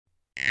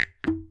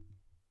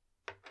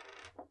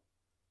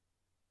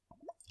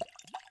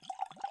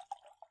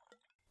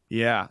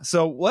Yeah.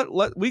 So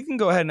we can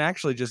go ahead and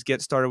actually just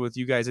get started with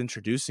you guys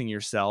introducing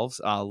yourselves,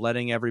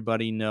 letting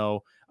everybody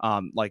know,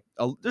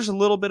 there's a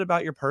little bit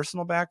about your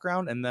personal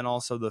background and then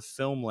also the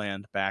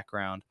Filmland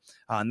background.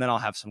 And then I'll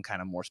have some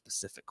kind of more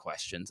specific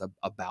questions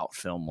about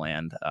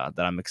Filmland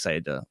that I'm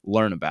excited to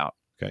learn about.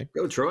 Okay.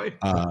 Go, Troy.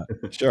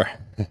 Sure.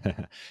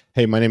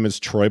 Hey, my name is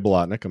Troy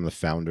Bolotnick. I'm the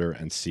founder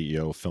and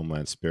CEO of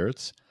Filmland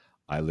Spirits.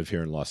 I live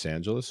here in Los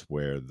Angeles,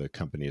 where the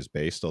company is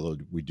based, although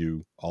we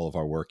do all of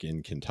our work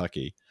in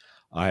Kentucky.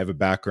 I have a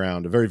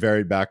very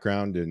varied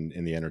background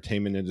in the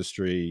entertainment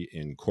industry,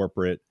 in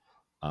corporate,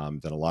 done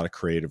a lot of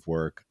creative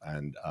work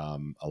and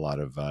a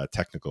lot of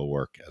technical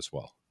work as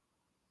well.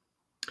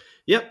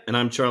 Yep, and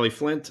I'm Charlie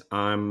Flint.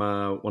 I'm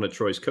one of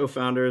Troy's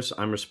co-founders.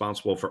 I'm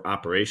responsible for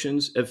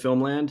operations at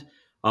Filmland.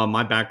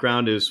 My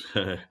background is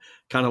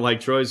kind of like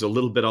Troy's, a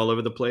little bit all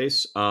over the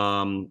place.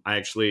 I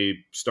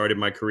actually started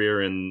my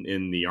career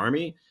in the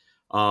Army,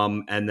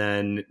 and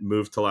then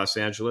moved to Los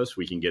Angeles.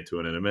 We can get to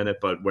it in a minute,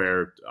 but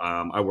where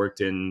I worked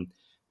in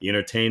the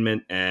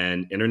entertainment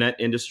and internet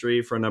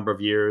industry for a number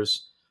of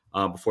years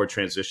before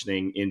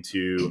transitioning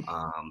into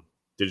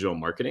digital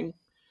marketing.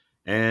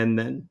 And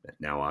then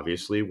now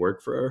obviously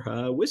work for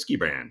a whiskey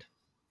brand.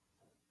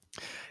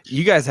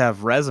 You guys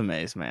have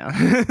resumes, man.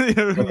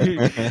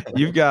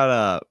 You've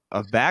got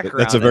a background.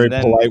 That's a very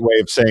polite way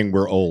of saying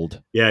we're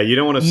old. Yeah, you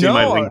don't want to see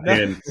my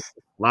LinkedIn.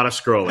 A lot of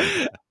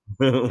scrolling.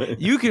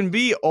 You can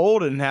be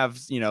old and have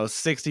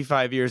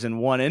 65 years in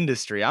one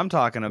industry. I'm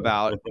talking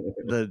about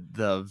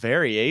the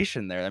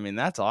variation there. I mean,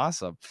 that's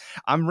awesome.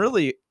 I'm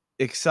really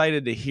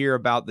excited to hear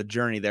about the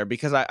journey there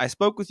because I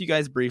spoke with you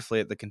guys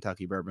briefly at the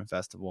Kentucky Bourbon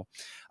Festival.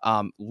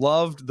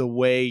 Loved the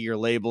way your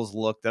labels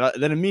looked.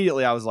 Then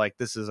immediately I was like,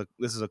 this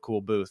is a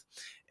cool booth.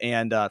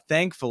 And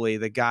thankfully,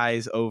 the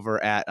guys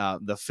over at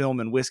the Film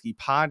and Whiskey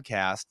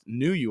podcast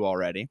knew you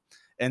already.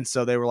 And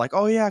so they were like,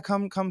 "Oh yeah,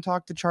 come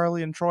talk to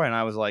Charlie and Troy." And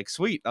I was like,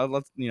 "Sweet,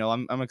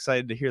 I'm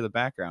excited to hear the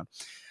background."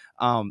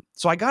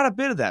 So I got a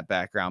bit of that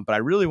background, but I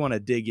really want to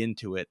dig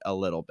into it a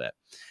little bit.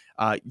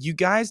 You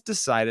guys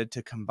decided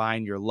to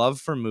combine your love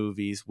for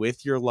movies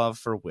with your love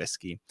for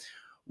whiskey.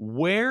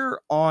 Where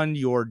on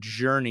your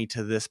journey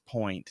to this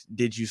point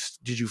did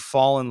you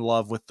fall in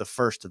love with the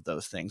first of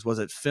those things? Was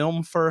it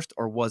film first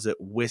or was it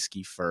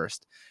whiskey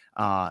first?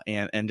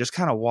 And just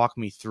kind of walk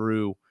me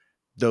through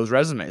those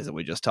resumes that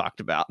we just talked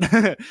about.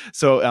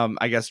 So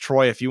I guess,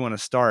 Troy, if you want to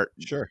start,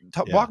 Sure.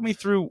 Walk me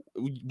through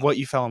what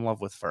you fell in love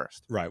with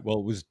first. Right. Well,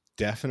 it was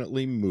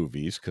definitely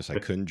movies because I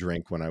couldn't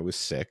drink when I was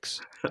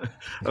 6.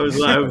 I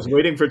was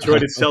waiting for Troy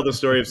to tell the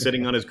story of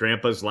sitting on his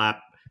grandpa's lap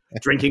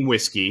drinking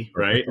whiskey,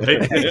 right?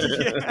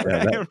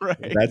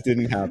 That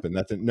didn't happen.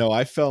 No,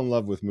 I fell in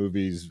love with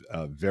movies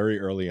very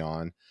early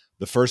on.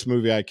 The first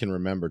movie I can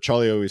remember,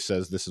 Charlie always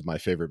says this is my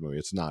favorite movie.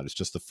 It's not. It's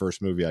just the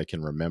first movie I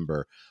can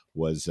remember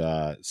was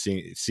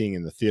seeing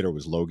in the theater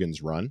was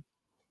Logan's Run.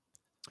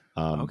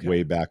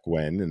 Way back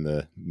when in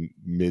the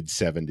mid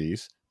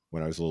 70s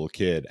when I was a little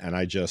kid. And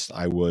I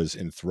was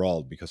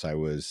enthralled because I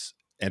was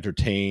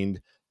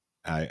entertained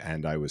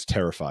and I was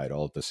terrified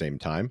all at the same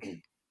time.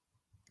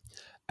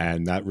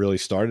 And that really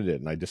started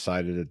it. And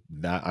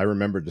I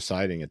remember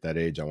deciding at that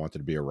age, I wanted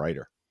to be a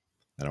writer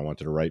and I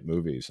wanted to write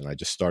movies. And I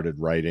just started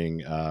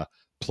writing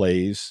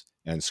plays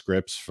and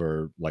scripts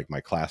for like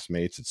my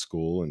classmates at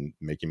school and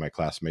making my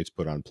classmates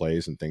put on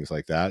plays and things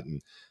like that.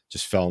 And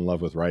just fell in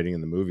love with writing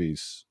in the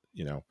movies.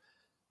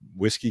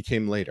 Whiskey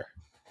came later.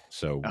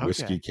 So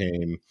whiskey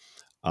came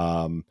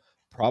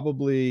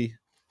probably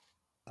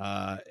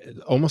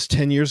almost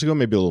 10 years ago,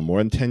 maybe a little more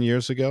than 10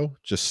 years ago.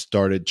 Just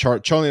started.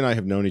 Charlie and I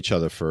have known each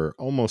other for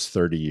almost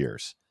 30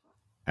 years.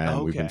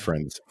 And we've been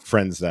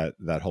friends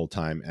that whole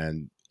time.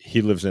 And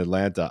he lives in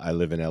Atlanta. I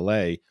live in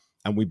LA.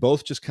 And we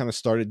both just kind of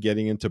started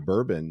getting into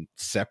bourbon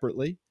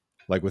separately,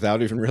 like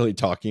without even really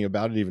talking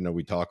about it, even though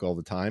we talk all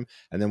the time.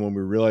 And then when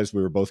we realized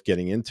we were both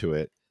getting into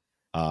it,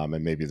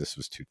 and maybe this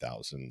was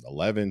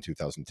 2011,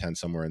 2010,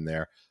 somewhere in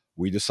there,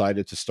 we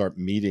decided to start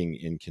meeting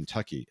in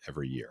Kentucky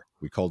every year.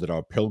 We called it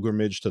our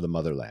pilgrimage to the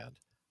motherland.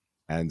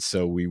 And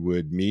so we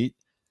would meet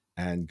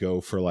and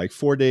go for like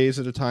 4 days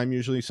at a time,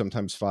 usually,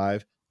 sometimes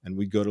 5. And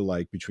we'd go to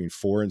like between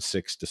 4 and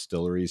 6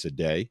 distilleries a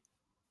day,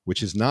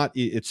 which is not,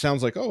 it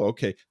sounds like, oh,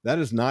 okay, that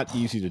is not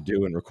easy to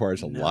do and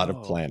requires a lot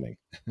of planning.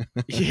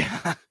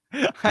 Yeah.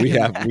 we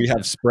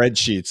have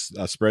spreadsheets,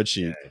 a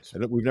spreadsheet.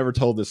 Yeah. We've never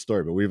told this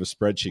story, but we have a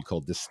spreadsheet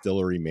called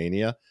Distillery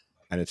Mania.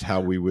 And it's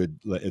how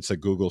it's a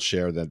Google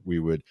share that we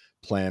would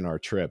plan our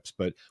trips.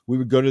 But we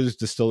would go to these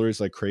distilleries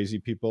like crazy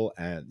people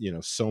and,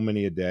 so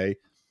many a day.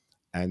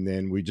 And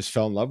then we just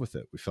fell in love with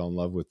it. We fell in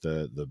love with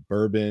the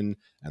bourbon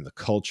and the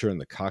culture and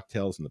the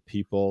cocktails and the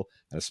people,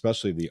 and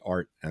especially the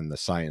art and the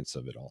science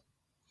of it all.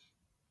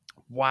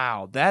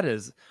 Wow, that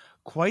is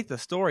quite the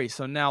story.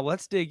 So now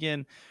let's dig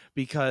in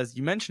because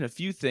you mentioned a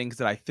few things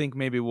that I think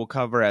maybe we'll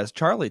cover as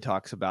Charlie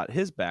talks about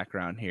his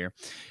background here.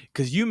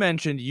 Because you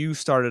mentioned you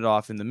started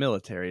off in the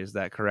military. Is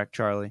that correct,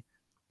 Charlie?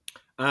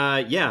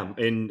 Yeah.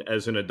 And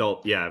as an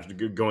adult,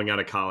 going out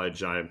of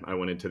college, I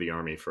went into the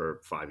Army for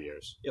 5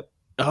 years. Yep.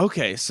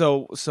 Okay,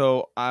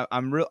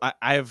 I'm real.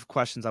 I have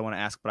questions I want to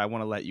ask, but I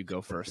want to let you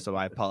go first. So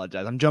I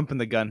apologize. I'm jumping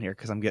the gun here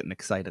because I'm getting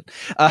excited.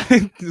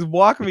 Just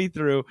walk me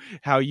through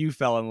how you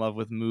fell in love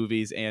with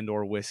movies and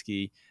or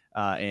whiskey,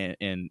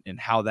 and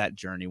how that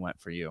journey went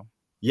for you.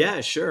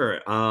 Yeah,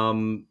 sure.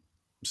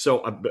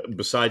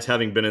 Besides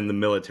having been in the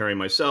military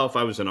myself,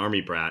 I was an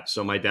army brat.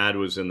 So my dad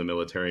was in the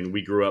military, and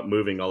we grew up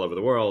moving all over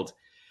the world.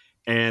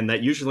 And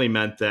that usually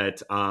meant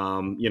that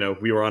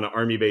we were on an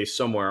army base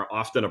somewhere,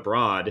 often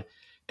abroad,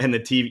 and the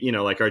TV,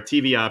 like our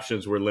TV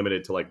options were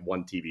limited to like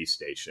one TV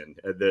station,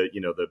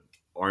 the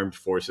Armed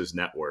Forces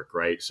Network,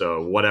 right?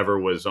 So whatever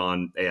was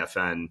on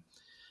AFN,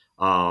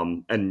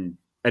 and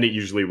it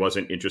usually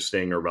wasn't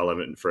interesting or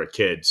relevant for a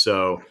kid.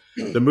 So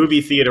the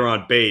movie theater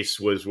on base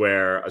was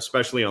where,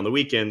 especially on the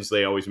weekends,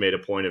 they always made a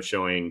point of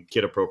showing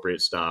kid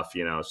appropriate stuff.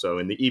 So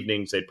in the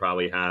evenings they'd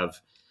probably have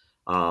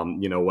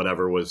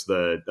whatever was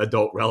the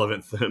adult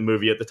relevant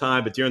movie at the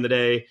time. But during the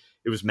day,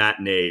 it was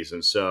matinees.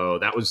 And so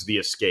that was the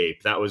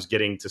escape. That was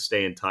getting to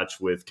stay in touch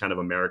with kind of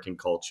American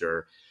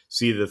culture,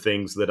 see the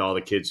things that all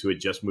the kids who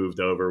had just moved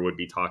over would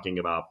be talking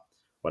about,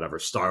 whatever,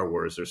 Star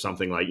Wars or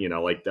something like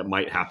that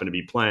might happen to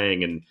be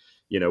playing. And,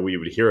 we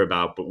would hear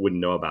about, but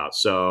wouldn't know about.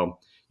 So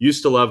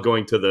used to love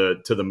going to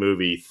the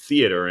movie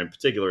theater in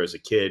particular as a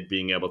kid,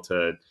 being able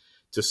to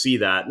see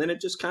that. And then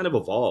it just kind of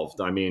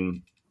evolved. I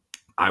mean,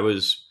 I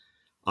was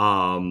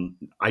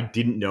I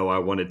didn't know I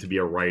wanted to be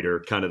a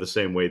writer, kind of the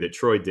same way that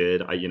Troy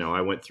did.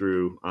 I went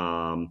through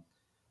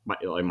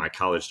my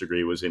college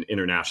degree was in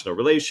international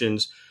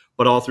relations,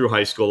 but all through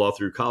high school, all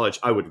through college,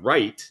 I would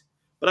write,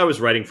 but I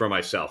was writing for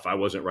myself. I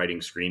wasn't writing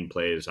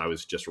screenplays. I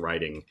was just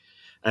writing.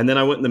 And then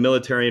I went in the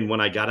military. And when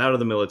I got out of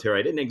the military,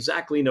 I didn't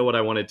exactly know what I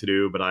wanted to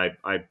do, but I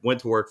went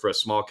to work for a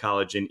small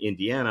college in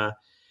Indiana,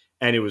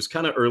 and it was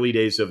kind of early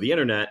days of the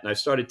internet, and I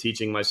started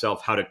teaching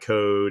myself how to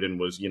code and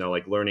was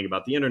like learning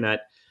about the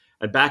internet.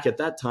 And back at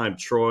that time,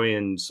 Troy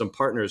and some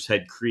partners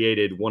had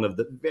created one of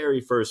the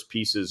very first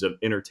pieces of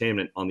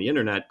entertainment on the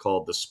internet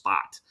called The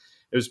Spot.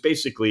 It was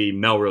basically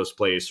Melrose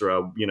Place or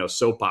a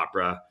soap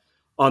opera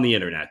on the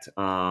internet.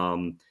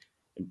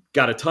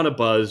 Got a ton of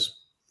buzz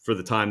for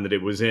the time that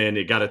it was in.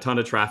 It got a ton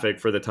of traffic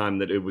for the time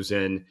that it was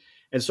in.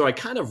 And so I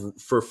kind of,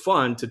 for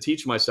fun, to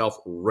teach myself,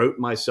 wrote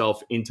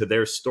myself into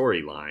their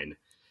storyline.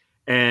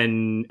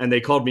 And they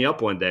called me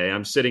up one day.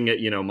 I'm sitting at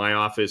my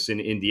office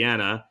in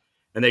Indiana,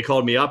 and they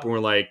called me up and were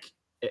like,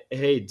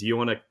 "Hey, do you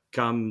want to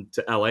come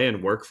to LA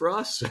and work for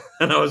us?"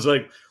 And I was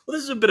like, "Well,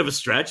 this is a bit of a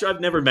stretch. I've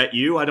never met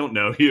you. I don't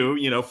know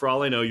you. For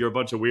all I know, you're a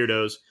bunch of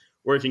weirdos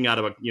working out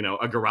of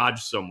a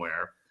garage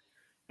somewhere."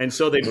 And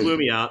so they flew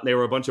me out. They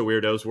were a bunch of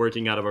weirdos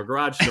working out of a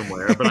garage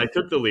somewhere, but I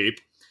took the leap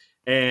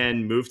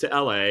and moved to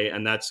LA,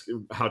 and that's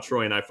how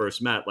Troy and I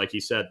first met, like he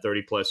said,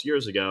 30 plus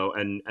years ago,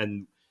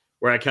 and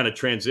where I kind of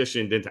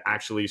transitioned into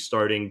actually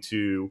starting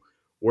to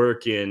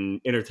work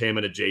in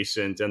entertainment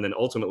adjacent. And then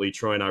ultimately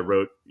Troy and I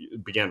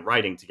began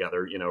writing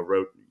together,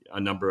 wrote a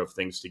number of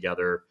things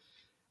together,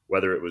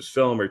 whether it was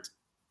film or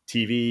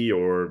TV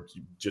or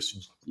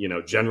just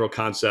general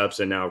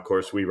concepts. And now of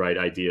course we write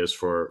ideas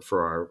for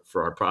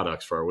our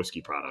products, for our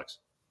whiskey products.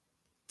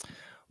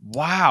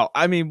 Wow.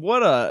 I mean,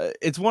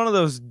 it's one of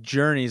those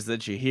journeys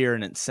that you hear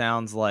and it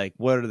sounds like,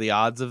 what are the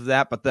odds of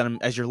that? But then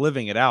as you're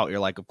living it out, you're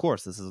like, of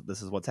course, this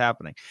is what's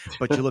happening.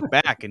 But you look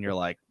back and you're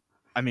like,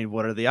 I mean,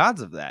 what are the odds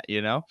of that,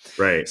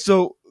 Right.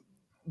 So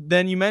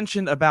then you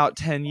mentioned about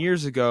 10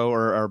 years ago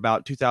or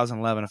about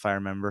 2011, if I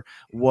remember,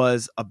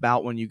 was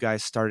about when you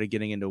guys started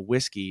getting into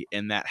whiskey,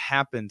 and that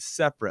happened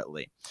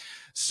separately.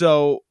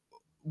 So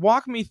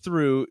walk me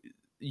through.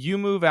 You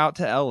move out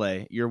to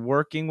LA. You're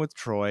working with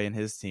Troy and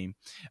his team,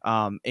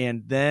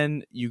 and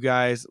then you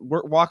guys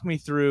walk me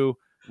through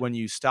when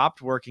you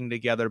stopped working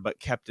together but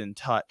kept in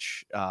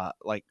touch.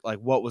 Like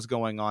what was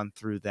going on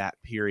through that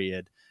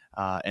period,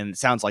 and it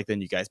sounds like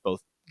then you guys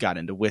both got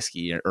into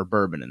whiskey or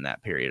bourbon in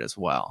that period as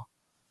well.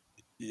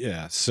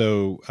 Yeah.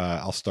 So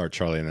I'll start,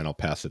 Charlie, and then I'll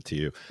pass it to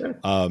you.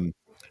 Sure.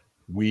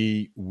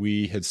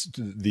 We had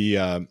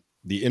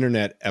the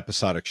internet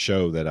episodic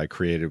show that I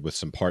created with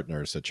some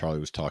partners that Charlie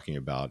was talking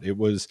about.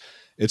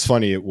 It's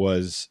funny. It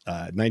was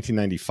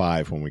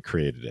 1995 when we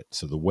created it.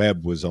 So the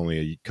web was only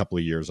a couple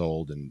of years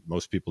old, and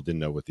most people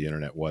didn't know what the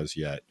internet was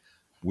yet.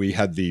 We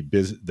had the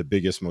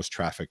biggest, most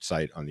trafficked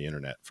site on the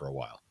internet for a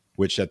while,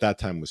 which at that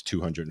time was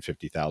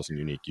 250,000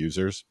 unique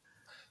users.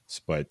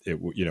 But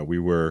we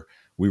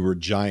were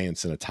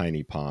giants in a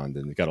tiny pond,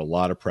 and it got a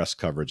lot of press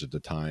coverage at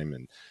the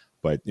time.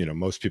 But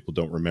most people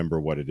don't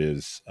remember what it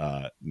is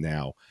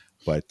now.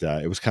 But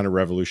it was kind of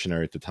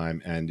revolutionary at the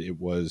time, and it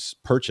was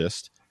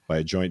purchased by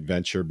a joint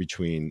venture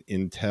between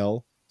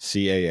Intel,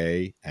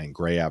 CAA, and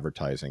Gray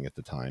Advertising at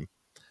the time.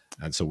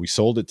 And so we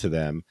sold it to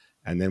them,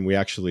 and then we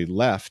actually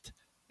left,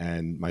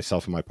 and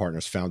myself and my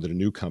partners founded a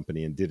new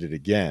company and did it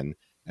again.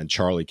 And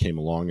Charlie came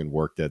along and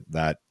worked at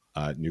that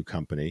new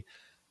company.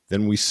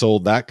 Then we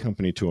sold that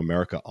company to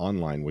America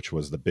Online, which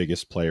was the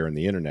biggest player in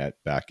the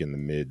internet back in the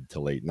mid to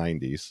late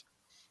 90s.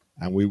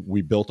 And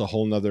we built a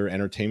whole nother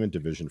entertainment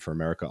division for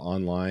America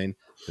Online.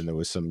 Then there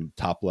was some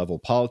top level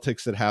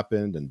politics that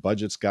happened and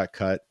budgets got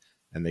cut.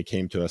 and they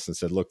came to us and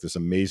said, look, this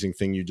amazing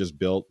thing you just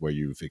built where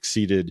you've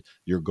exceeded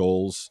your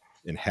goals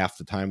in half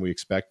the time we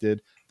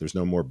expected, there's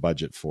no more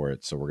budget for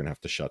it, so we're going to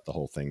have to shut the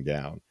whole thing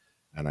down.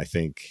 And I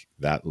think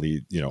that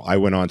I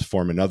went on to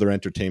form another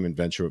entertainment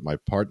venture with my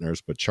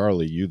partners, but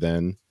Charlie, you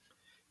then.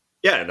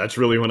 Yeah, that's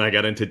really when I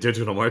got into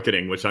digital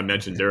marketing, which I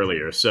mentioned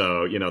earlier.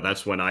 So,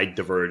 that's when I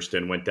diverged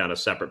and went down a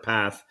separate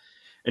path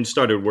and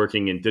started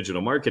working in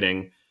digital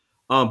marketing.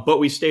 But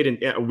we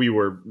stayed we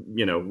were,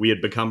 we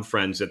had become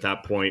friends at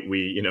that point.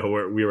 We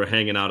were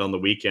hanging out on the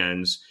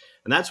weekends.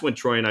 And that's when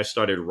Troy and I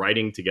started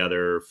writing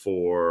together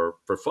for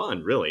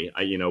fun, really.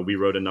 We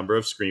wrote a number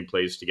of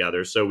screenplays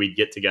together. So we'd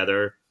get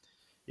together,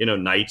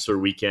 nights or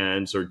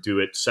weekends, or do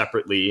it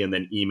separately and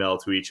then email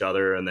to each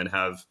other and then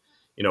have,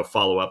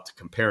 follow up to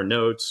compare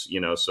notes,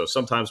 so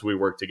sometimes we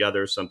work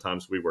together,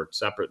 sometimes we work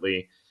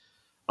separately.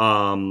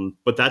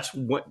 But that's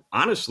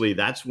probably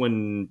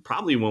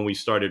when we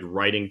started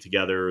writing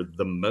together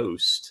the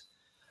most.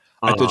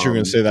 I thought you were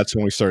going to say that's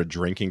when we started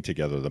drinking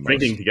together the most.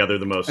 Drinking together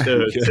the most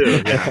too,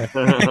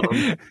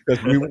 yeah.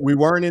 Because we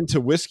weren't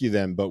into whiskey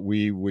then, but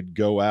we would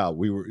go out.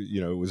 We were,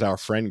 it was our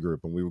friend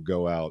group, and we would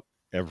go out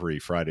every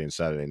Friday and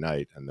Saturday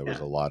night, and there was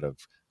a lot of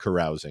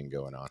carousing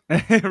going on.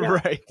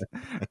 Right.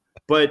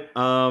 But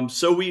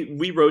so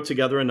we wrote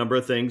together a number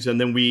of things, and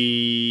then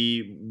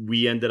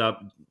we ended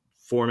up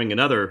forming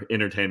another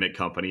entertainment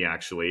company.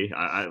 Actually,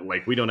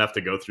 we don't have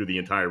to go through the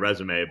entire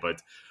resume,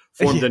 but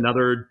formed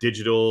another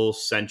digital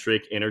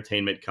centric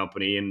entertainment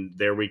company, and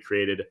there we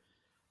created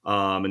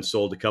and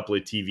sold a couple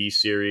of TV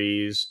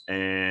series,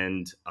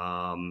 and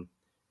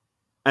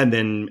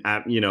then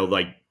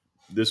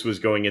this was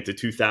going into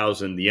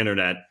 2000, the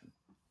internet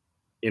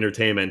in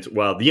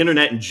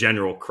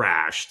general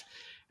crashed.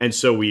 And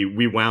so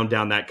we wound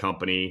down that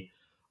company.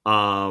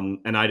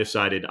 And I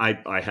decided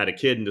I had a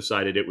kid and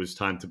decided it was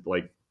time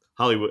to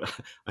Hollywood.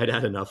 I'd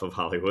had enough of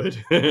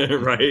Hollywood,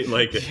 right?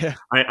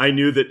 I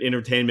knew that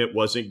entertainment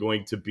wasn't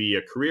going to be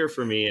a career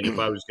for me. And if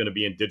I was going to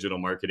be in digital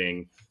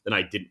marketing, then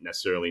I didn't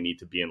necessarily need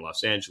to be in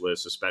Los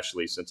Angeles,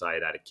 especially since I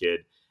had a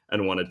kid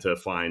and wanted to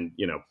find,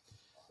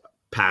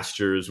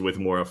 pastures with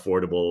more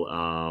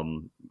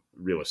affordable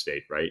real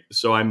estate, right?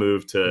 So I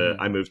moved to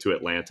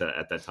Atlanta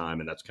at that time,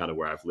 and that's kind of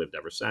where I've lived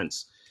ever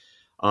since.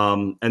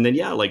 And then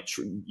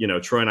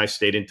Troy and I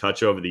stayed in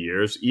touch over the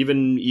years,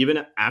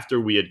 even after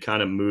we had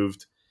kind of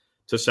moved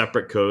to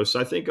separate coasts.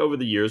 I think over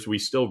the years we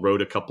still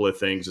wrote a couple of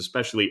things,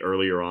 especially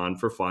earlier on,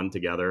 for fun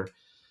together.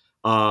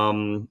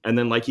 And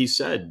then, like he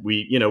said,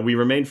 we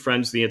remained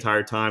friends the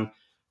entire time.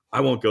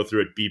 I won't go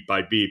through it beat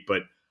by beat,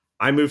 but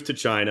I moved to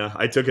China.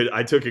 I took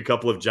a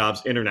couple of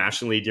jobs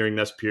internationally during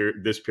this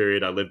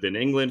period. I lived in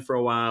England for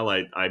a while.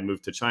 I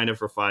moved to China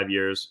for 5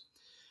 years,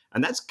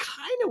 and that's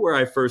kind of where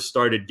I first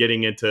started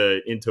getting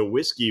into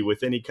whiskey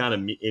with in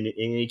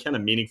any kind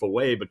of meaningful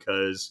way,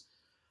 because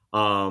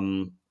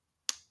in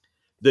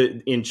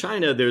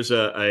China there's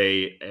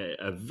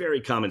a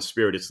very common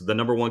spirit. It's the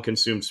number one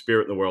consumed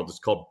spirit in the world. It's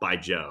called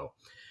Baijiu,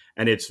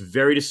 and it's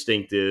very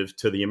distinctive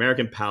to the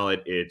American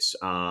palate. It's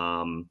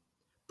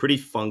pretty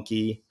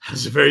funky,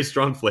 has a very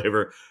strong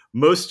flavor.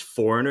 Most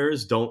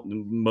non-Chinese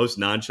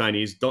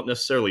don't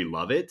necessarily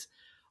love it,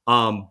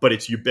 but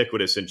it's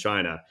ubiquitous in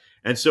China.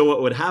 And so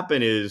what would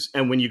happen is,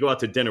 and when you go out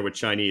to dinner with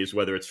Chinese,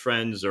 whether it's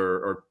friends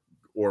or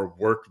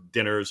work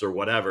dinners or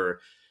whatever,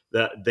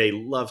 that they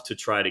love to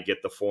try to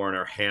get the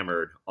foreigner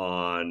hammered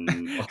on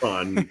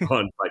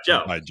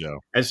Baijiu. Baijiu.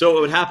 And so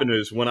what would happen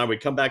is, when I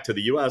would come back to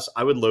the U.S.,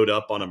 I would load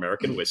up on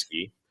American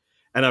whiskey,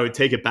 and I would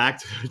take it back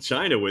to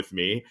China with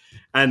me.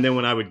 And then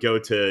when I would go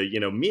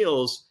to,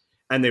 meals,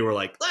 and they were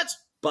like, let's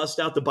bust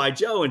out the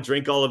Baijiu and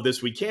drink all of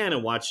this we can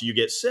and watch you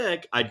get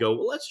sick, I'd go,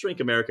 well, let's drink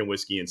American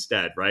whiskey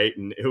instead, right?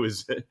 And it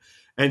was,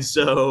 and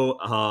so,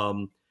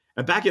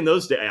 and back in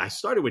those days, I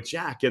started with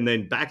Jack, and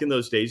then back in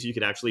those days, you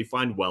could actually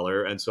find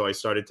Weller. And so I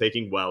started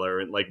taking Weller,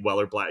 and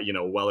Weller Black,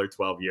 Weller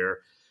 12 year.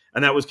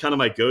 And that was kind of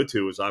my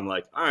go-to. Was I'm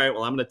like, all right,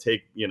 well, I'm going to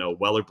take,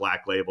 Weller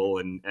Black Label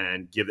and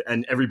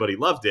everybody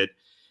loved it.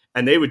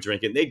 And they would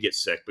drink it and they'd get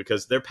sick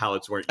because their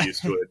palates weren't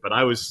used to it. But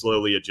I was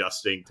slowly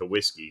adjusting to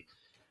whiskey.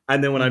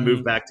 And then when I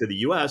moved back to the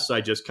US,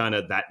 I just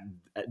that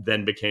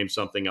then became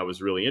something I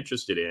was really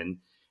interested in.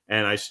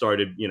 And I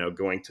started,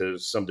 going to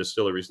some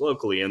distilleries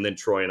locally. And then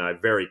Troy and I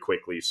very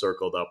quickly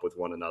circled up with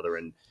one another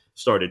and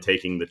started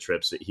taking the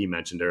trips that he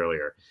mentioned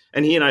earlier.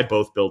 And he and I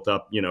both built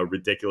up,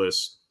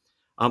 ridiculous,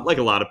 like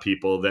a lot of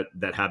people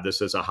that have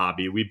this as a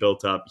hobby. We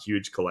built up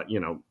huge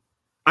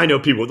I know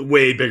people with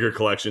way bigger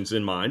collections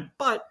than mine,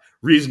 but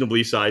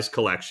reasonably sized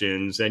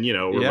collections. And,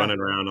 we're running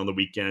around on the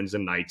weekends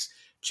and nights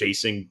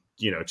chasing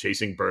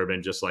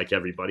bourbon just like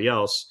everybody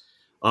else,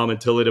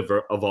 until it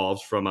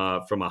evolves from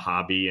a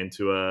hobby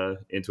into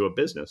a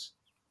business.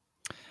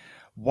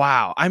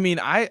 Wow. I mean,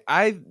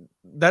 I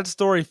that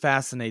story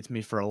fascinates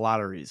me for a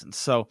lot of reasons.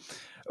 So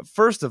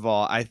first of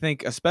all, I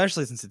think,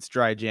 especially since it's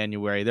dry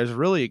January, there's a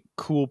really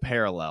cool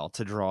parallel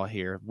to draw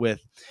here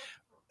with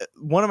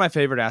one of my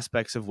favorite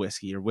aspects of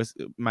whiskey, or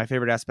my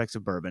favorite aspects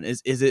of bourbon,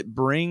 is it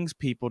brings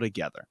people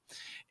together,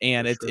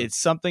 and For it's sure. it's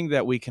something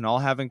that we can all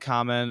have in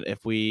common.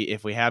 If we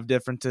have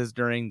differences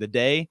during the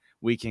day,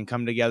 we can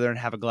come together and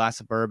have a glass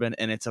of bourbon,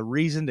 and it's a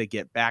reason to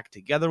get back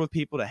together with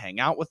people, to hang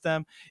out with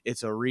them.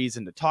 It's a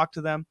reason to talk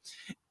to them.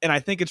 And I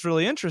think it's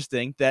really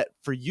interesting that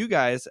for you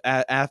guys,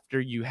 after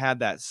you had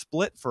that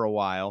split for a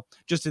while,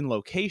 just in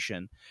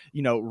location,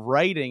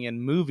 writing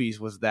and movies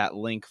was that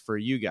link for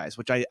you guys,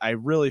 which I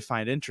really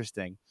find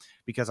interesting,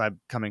 because I'm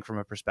coming from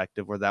a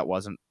perspective where that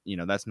wasn't,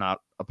 that's not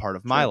a part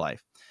of my Sure.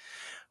 life.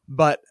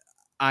 But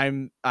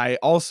I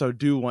also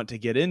do want to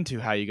get into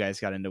how you guys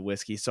got into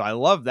whiskey. So I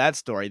love that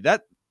story.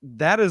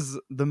 That is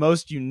the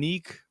most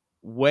unique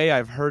way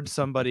I've heard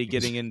somebody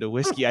getting into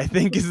whiskey, I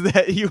think, is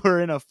that you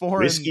were in a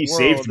foreign Whiskey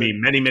saved world. me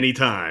And many, many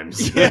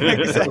times. yeah,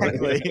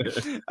 exactly.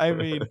 I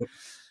mean,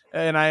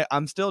 and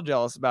I'm still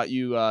jealous about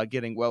you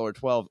getting Weller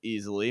 12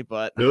 easily,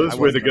 but I Those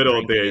were the wasn't of good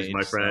old drinking days, age,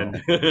 my so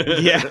friend.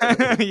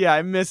 yeah. Yeah,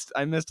 I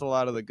missed a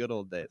lot of the good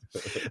old days.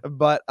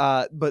 But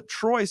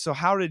Troy, so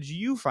how did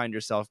you find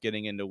yourself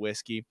getting into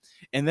whiskey?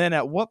 And then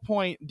at what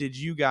point did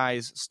you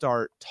guys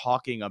start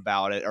talking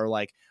about it? Or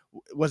like,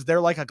 was there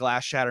like a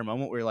glass shatter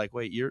moment where you're like,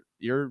 wait,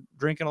 you're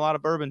drinking a lot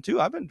of bourbon too?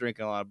 I've been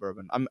drinking a lot of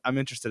bourbon. I'm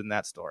interested in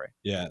that story.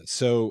 Yeah.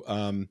 So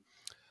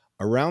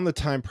around the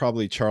time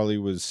probably Charlie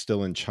was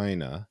still in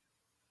China,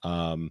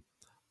 um,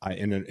 I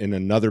in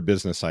another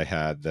business I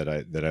had that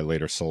I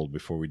later sold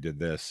before we did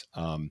this.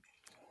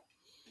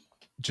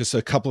 Just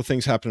a couple of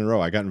things happened in a row.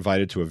 I got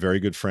invited to a very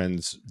good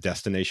friend's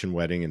destination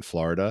wedding in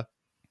Florida,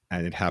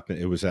 and it happened.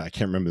 It was, I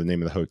can't remember the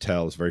name of the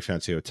hotel. It was a very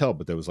fancy hotel,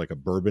 but there was like a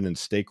bourbon and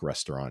steak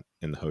restaurant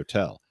in the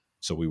hotel.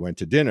 So we went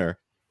to dinner,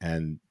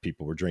 and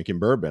people were drinking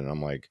bourbon. And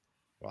I'm like,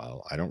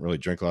 well, I don't really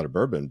drink a lot of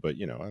bourbon, but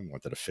I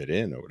wanted to fit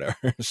in or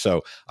whatever.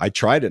 So I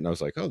tried it, and I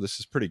was like, oh, this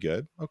is pretty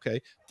good. Okay,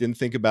 didn't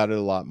think about it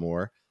a lot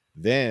more.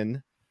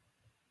 Then,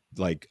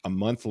 like a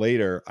month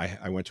later,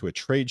 I went to a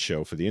trade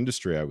show for the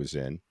industry I was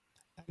in,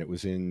 and it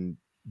was in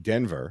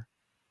Denver,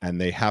 and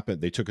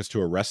they took us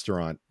to a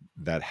restaurant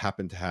that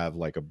happened to have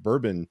like a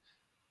bourbon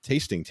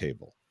tasting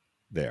table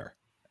there.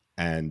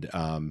 And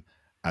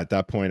at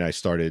that point I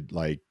started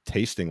like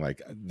tasting,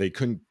 like they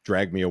couldn't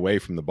drag me away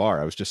from the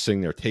bar. I was just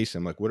sitting there tasting.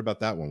 I'm like, what about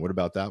that one? What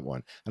about that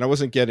one? And I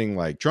wasn't getting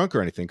like drunk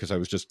or anything, because I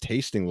was just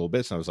tasting little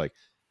bits. And I was like,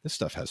 this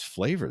stuff has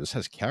flavor. This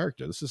has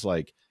character. This is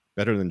like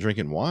better than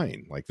drinking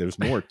wine. Like there's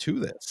more to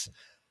this.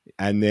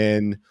 And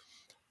then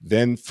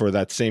for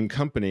that same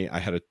company, I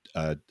had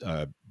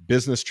a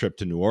business trip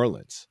to New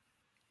Orleans,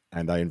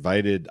 and I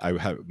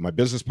had my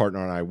business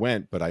partner and I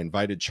went, but I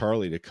invited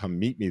Charlie to come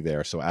meet me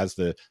there. So as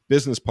the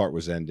business part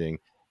was ending,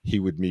 he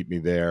would meet me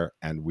there,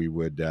 and we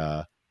would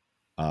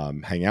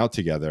hang out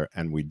together.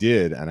 And we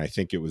did. And I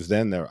think it was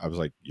then there I was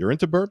like, "You're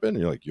into bourbon?" And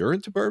you're like, "You're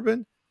into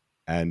bourbon?"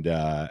 And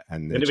Then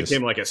it it became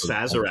just like a sort of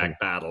all Sazerac became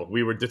battle.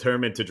 We were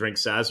determined to drink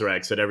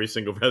Sazeracs at every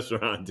single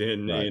restaurant right.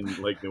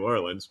 in Lake New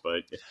Orleans,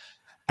 but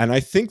And I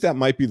think that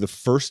might be the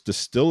first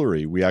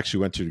distillery we actually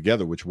went to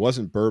together, which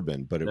wasn't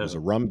bourbon, but it was a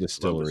no, rum rum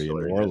distillery in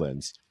New distillery. Yeah.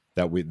 Orleans.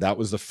 That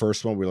was the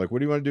first one. We were like, "What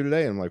do you want to do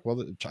today?" And I'm like,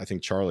 "Well, I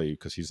think Charlie,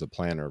 because he's the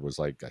planner, was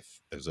like,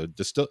 there's a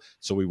distill."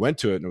 So we went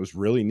to it, and it was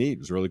really neat. It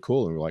was really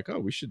cool, and we are like, "Oh,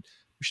 we should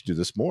do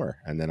this more."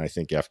 And then I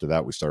think after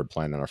that, we started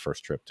planning our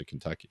first trip to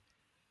Kentucky.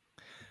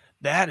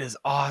 That is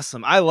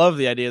awesome. I love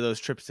the idea of those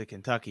trips to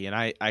Kentucky, and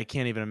I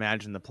can't even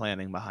imagine the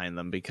planning behind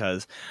them,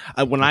 because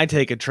when I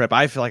take a trip,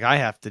 I feel like I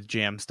have to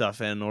jam stuff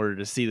in order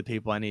to see the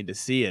people I need to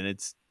see, and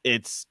it's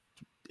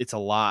a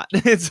lot.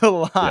 It's a Yeah,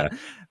 lot.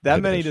 That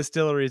it many is.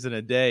 distilleries in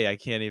a day, I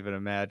can't even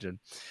imagine.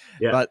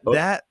 Yeah. But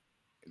Oh,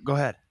 go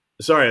ahead.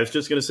 sorry, I was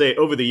just going to say,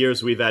 over the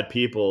years, we've had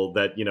people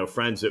that,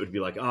 friends that would be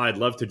like, "Oh, I'd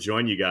love to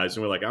join you guys."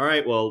 And we're like, "All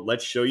right, well,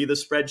 let's show you the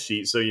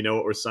spreadsheet so you know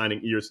what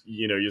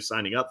you're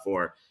signing up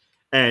for."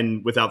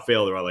 And without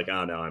fail, they're all like,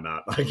 "Oh no, I'm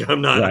out. Like,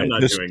 I'm Right. not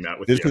doing that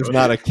with This you." is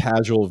not a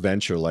casual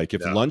venture. Like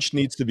if No. lunch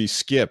needs to be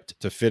skipped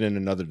to fit in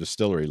another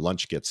distillery,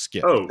 lunch gets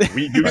skipped. Oh,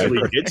 we Right?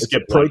 usually did It's a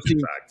skip lunch, in protein.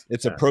 fact.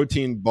 It's a Yeah.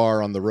 protein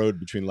bar on the road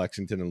between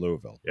Lexington and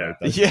Louisville. Yeah. Right.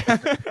 That's Yeah.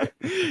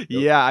 Yep.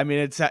 Yeah, I mean,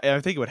 I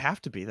think it would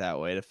have to be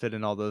that way to fit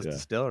in all those yeah.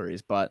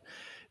 distilleries, but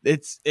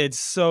it's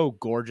so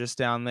gorgeous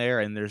down there,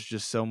 and there's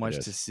just so It much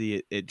to is.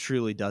 see. It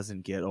truly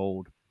doesn't get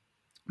old.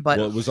 But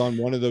Well, it was on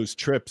one of those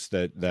trips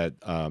that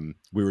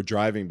we were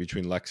driving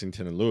between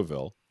Lexington and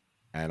Louisville,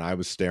 and I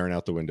was staring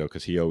out the window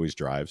because he always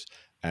drives,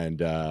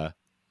 and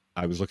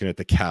I was looking at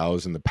the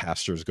cows and the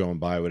pastures going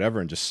by, whatever,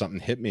 and just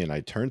something hit me, and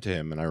I turned to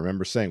him, and I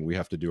remember saying, "We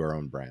have to do our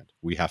own brand.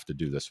 We have to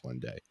do this one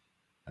day."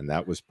 And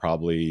that was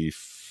probably,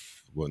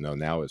 well, no,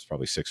 now it's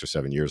probably 6 or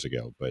 7 years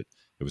ago, but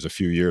it was a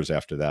few years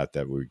after that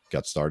we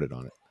got started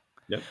on it.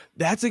 Yep.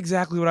 that's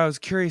exactly what I was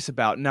curious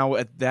about. Now,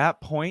 at that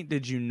point,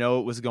 did you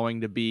know it was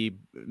going to be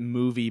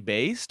movie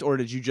based, or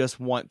did you just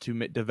want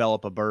to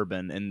develop a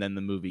bourbon and then the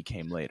movie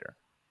came later?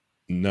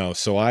 No,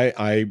 so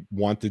I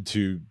wanted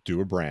to do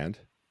a brand.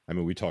 I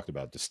mean, we talked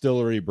about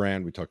distillery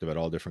brand, we talked about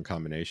all different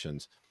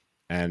combinations,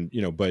 and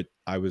but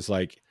I was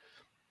like,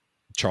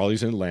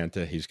 Charlie's in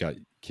Atlanta. He's got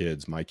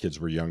kids. My kids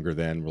were younger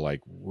then.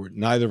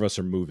 Neither of us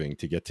are moving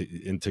to get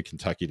into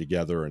Kentucky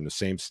together or in the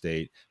same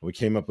state. And we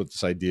came up with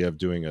this idea of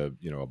doing a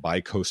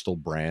bi-coastal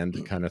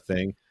brand kind of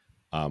thing.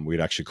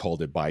 We'd actually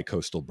called it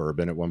bi-coastal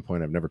bourbon at one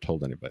point. I've never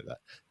told anybody that.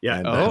 Yeah,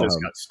 And that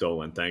just got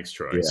stolen. Thanks,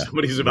 Troy. yeah,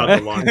 Somebody's about right,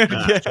 to launch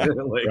that. Yeah.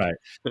 Like, right.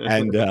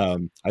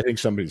 And I think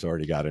somebody's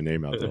already got a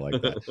name out there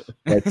like that.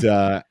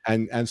 But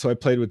and so I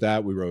played with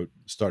that.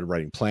 Started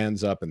writing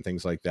plans up and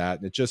things like that.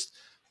 And it just,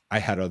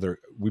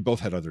 we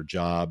both had other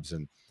jobs,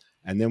 and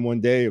then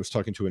one day I was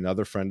talking to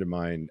another friend of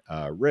mine,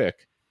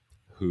 Rick,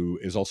 who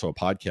is also a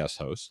podcast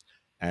host,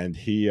 and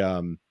he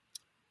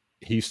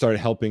started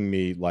helping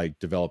me like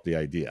develop the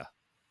idea.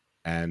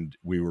 And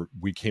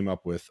we came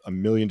up with a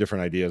million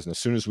different ideas. And as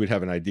soon as we'd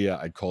have an idea,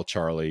 I'd call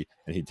Charlie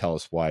and he'd tell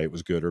us why it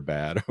was good or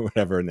bad or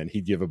whatever. And then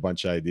he'd give a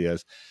bunch of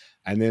ideas.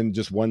 And then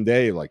just one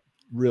day, like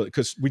really,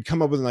 because we'd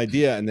come up with an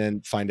idea and then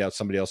find out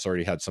somebody else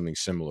already had something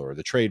similar, or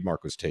the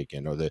trademark was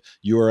taken, or the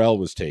URL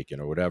was taken,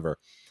 or whatever.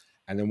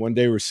 And then one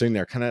day we're sitting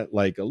there kind of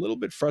like a little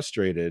bit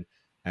frustrated.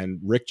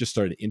 And Rick just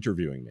started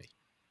interviewing me.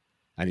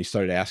 And he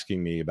started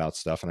asking me about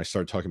stuff. And I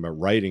started talking about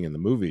writing in the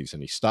movies.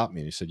 And he stopped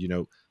me and he said,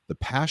 the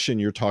passion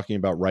you're talking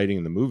about writing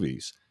in the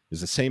movies is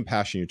the same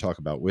passion you talk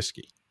about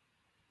whiskey.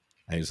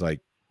 And he's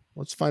like,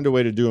 let's find a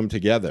way to do them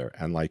together.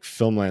 And like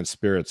Filmland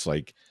Spirits,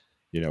 like,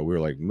 we were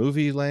like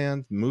movie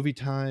land, movie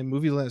time,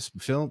 movie land,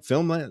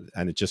 Filmland.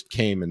 And it just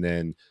came. And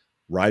then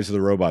Rise of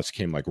the Robots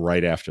came like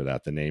right after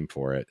that, the name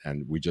for it.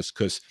 And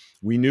because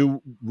we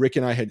knew Rick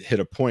and I had hit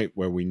a point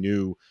where we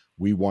knew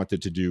we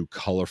wanted to do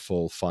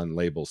colorful, fun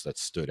labels that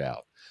stood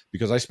out.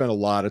 Because I spent a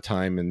lot of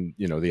time in,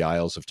 the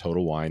aisles of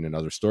Total Wine and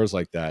other stores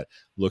like that,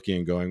 looking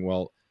and going,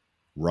 well,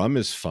 rum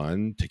is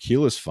fun,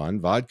 tequila's fun,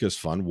 vodka's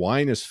fun,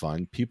 wine is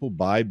fun. People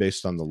buy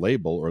based on the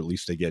label, or at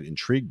least they get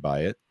intrigued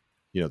by it.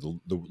 The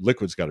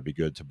liquid's got to be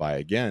good to buy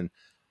again.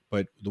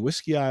 But the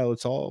whiskey aisle,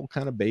 it's all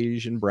kind of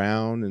beige and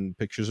brown and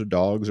pictures of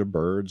dogs or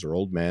birds or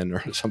old men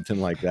or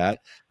something like that.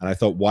 And I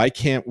thought, why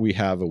can't we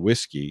have a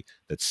whiskey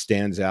that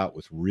stands out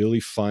with really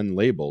fun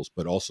labels,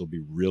 but also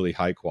be really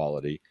high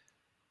quality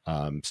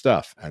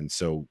stuff? And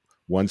so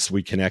once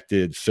we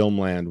connected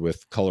Filmland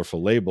with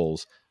colorful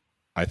labels,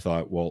 I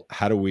thought, well,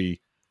 how do we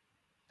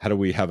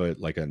have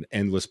an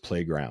endless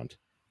playground,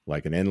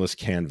 like an endless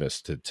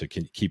canvas to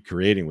keep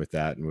creating with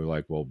that? And we're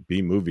like, well,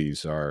 B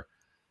movies are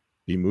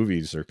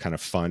kind of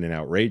fun and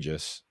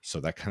outrageous, so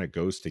that kind of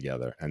goes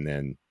together. And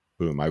then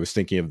boom, I was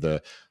thinking of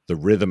the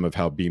rhythm of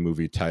how B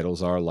movie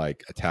titles are,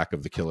 like Attack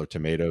of the Killer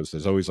Tomatoes.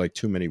 There's always like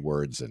too many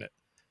words in it,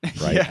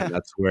 right? Yeah. And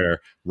that's where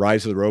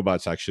Rise of the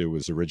Robots actually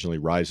was originally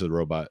Rise of the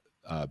Robot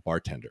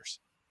Bartenders.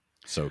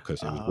 So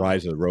because it was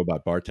Rise of the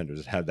Robot Bartenders,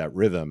 it had that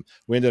rhythm.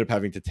 We ended up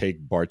having to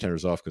take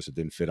bartenders off because it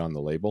didn't fit on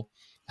the label.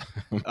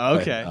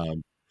 Okay.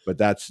 But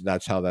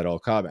that's how that all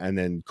came. And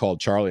then called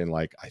Charlie and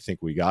like, I think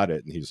we got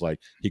it. And he's like,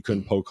 he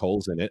couldn't poke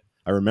holes in it.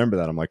 I remember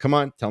that. I'm like, come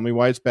on, tell me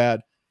why it's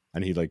bad.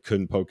 And he like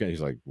couldn't poke it.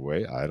 He's like,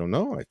 wait, I don't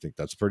know. I think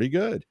that's pretty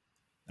good.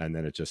 And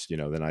then it just,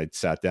 then I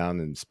sat down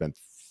and spent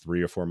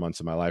 3 or 4 months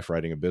of my life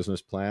writing a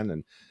business plan,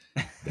 and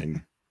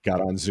then got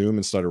on Zoom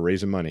and started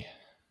raising money.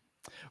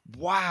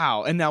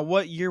 Wow. And now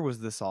what year was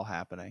this all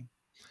happening?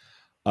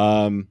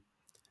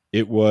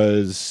 It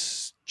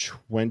was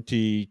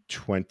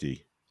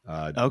 2020.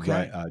 Okay.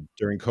 Right,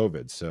 during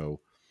COVID. So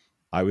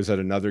I was at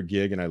another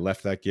gig and I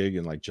left that gig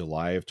in like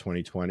July of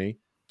 2020.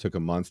 Took a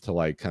month to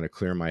like kind of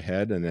clear my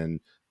head, and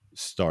then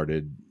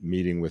started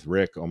meeting with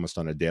Rick almost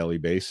on a daily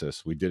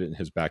basis. We did it in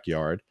his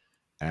backyard,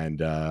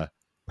 and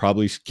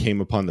probably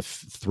came upon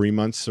 3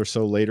 months or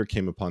so later,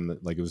 came upon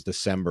it was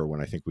December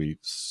when I think we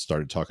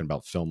started talking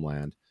about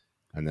Filmland.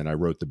 And then I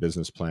wrote the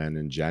business plan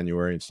in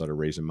January and started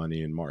raising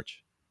money in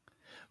March.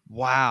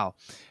 Wow.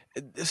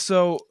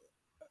 So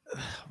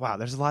wow,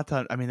 there's a lot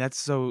to, I mean, that's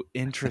so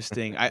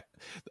interesting.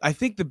 I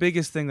think the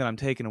biggest thing that I'm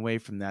taking away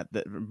from that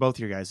both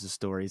your guys'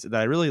 stories that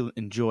I really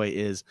enjoy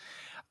is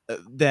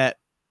that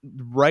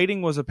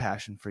writing was a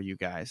passion for you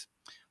guys.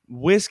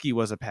 Whiskey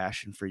was a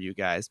passion for you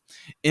guys,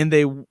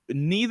 and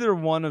neither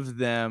one of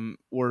them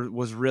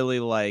was really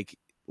like,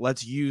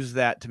 let's use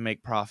that to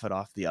make profit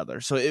off the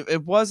other. So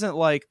it wasn't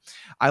like,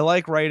 I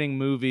like writing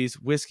movies,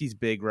 whiskey's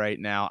big right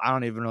now, I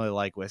don't even really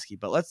like whiskey,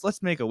 but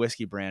let's make a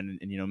whiskey brand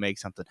and make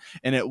something.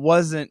 And it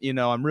wasn't,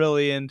 I'm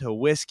really into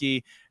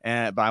whiskey,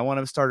 but I want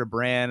to start a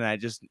brand, and I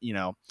just,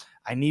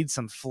 I need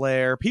some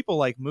flair. People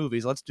like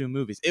movies. Let's do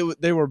movies.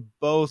 They were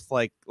both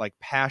like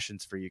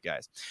passions for you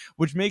guys,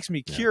 which makes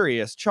me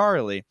curious,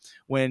 Charlie,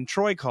 when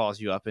Troy calls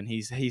you up and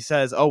he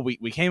says, "Oh, we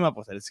came up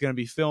with it. It's going to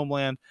be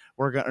Filmland.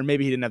 Or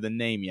maybe he didn't have the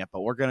name yet,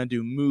 but we're going to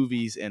do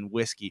movies and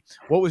whiskey."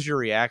 What was your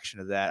reaction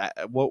to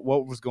that? What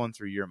was going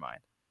through your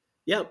mind?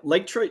 Yeah,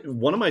 like Troy,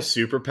 one of my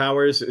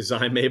superpowers is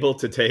I'm able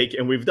to take,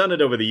 and we've done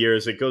it over the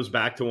years. It goes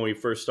back to when we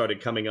first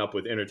started coming up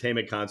with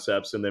entertainment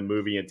concepts and then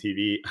movie and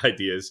TV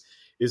ideas.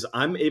 Is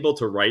I'm able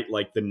to write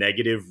like the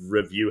negative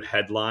review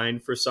headline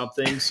for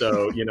something.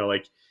 So,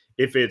 like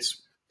if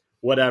it's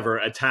whatever,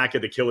 Attack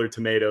of the Killer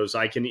Tomatoes,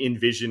 I can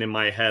envision in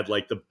my head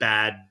like the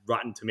bad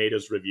Rotten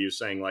Tomatoes review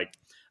saying like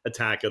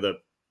Attack of the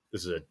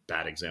this is a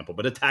bad example,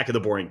 but Attack of the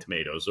Boring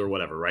Tomatoes or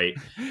whatever, right?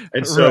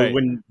 And so Right.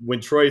 when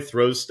Troy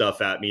throws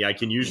stuff at me, I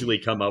can usually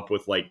come up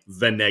with like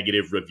the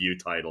negative review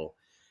title.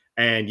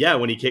 And yeah,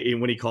 when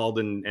he called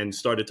and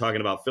started talking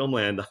about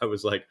Filmland, I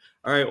was like,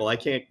 all right, well, I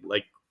can't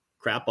like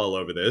crap all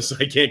over this.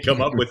 I can't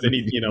come up with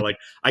any, like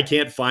I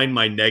can't find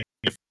my negative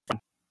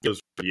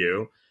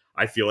review.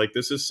 I feel like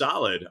this is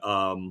solid,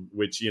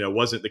 which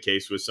wasn't the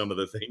case with some of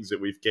the things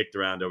that we've kicked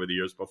around over the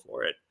years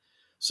before it.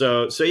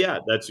 So yeah,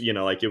 that's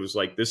like it was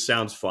like this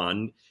sounds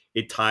fun.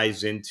 It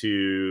ties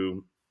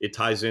into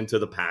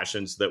the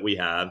passions that we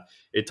have.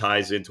 It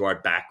ties into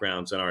our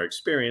backgrounds and our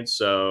experience.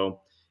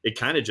 So it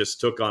kind of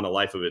just took on a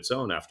life of its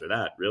own after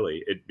that.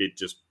 Really, it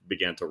just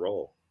began to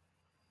roll.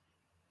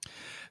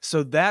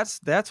 So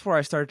that's where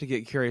I started to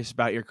get curious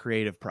about your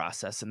creative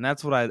process, and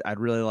that's what I'd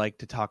really like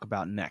to talk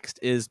about next.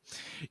 Is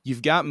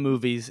you've got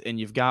movies and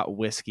you've got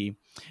whiskey,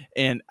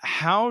 and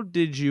how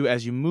did you,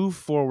 as you move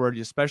forward,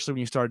 especially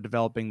when you started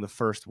developing the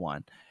first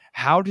one,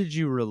 how did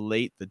you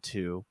relate the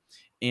two?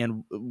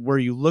 And were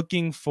you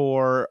looking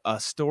for a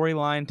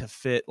storyline to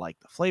fit like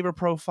the flavor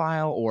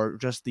profile or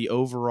just the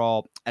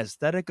overall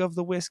aesthetic of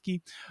the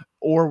whiskey?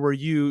 Or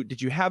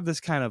did you have this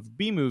kind of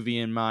B movie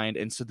in mind?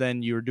 And so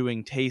then you're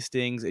doing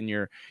tastings and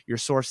you're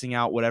sourcing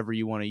out whatever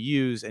you want to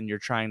use and you're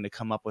trying to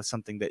come up with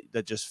something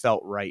that just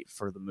felt right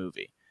for the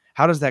movie.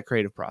 How does that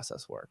creative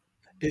process work?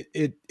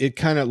 It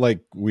kind of,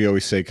 like we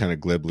always say, kind of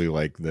glibly,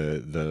 like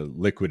the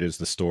liquid is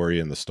the story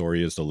and the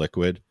story is the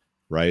liquid,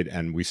 right?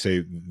 And we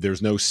say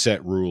there's no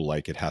set rule,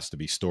 like it has to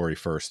be story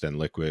first and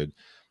liquid.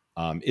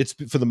 It's,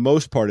 for the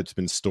most part, it's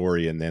been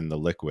story and then the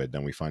liquid.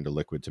 Then we find a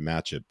liquid to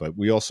match it. But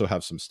we also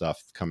have some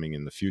stuff coming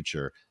in the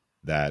future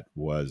that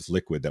was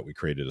liquid that we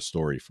created a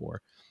story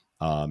for.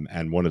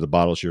 And one of the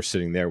bottles you're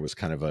sitting there was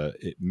kind of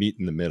meet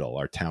in the middle.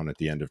 Our Town at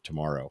the End of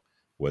Tomorrow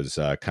was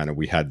kind of,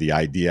 we had the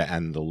idea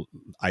and the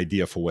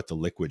idea for what the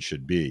liquid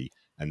should be,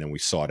 and then we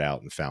sought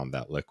out and found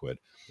that liquid.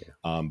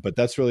 Yeah. But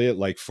that's really it.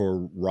 Like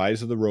for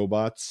Rise of the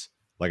Robots,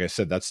 like I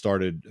said, that's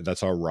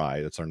our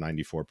rye. That's our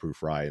 94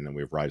 proof rye. And then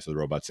we have Rise of the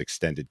Robots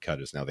extended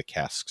cut is now the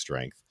cask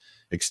strength.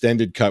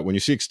 Extended cut, when you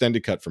see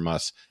extended cut from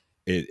us,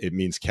 it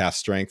means cask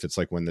strength. It's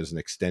like when there's an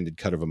extended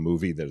cut of a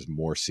movie, there's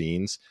more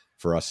scenes.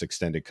 For us,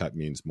 extended cut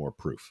means more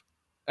proof.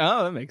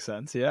 Oh, that makes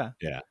sense. Yeah.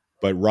 Yeah.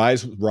 But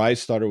Rise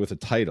started with a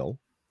title.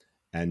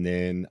 And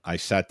then I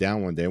sat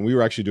down one day, and we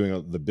were actually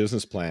doing the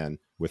business plan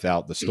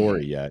without the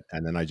story yet.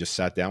 And then I just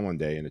sat down one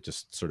day and it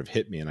just sort of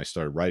hit me, and I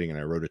started writing, and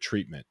I wrote a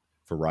treatment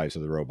for Rise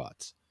of the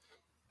Robots.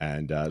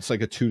 And it's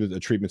like a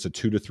treatment's a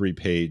 2 to 3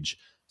 page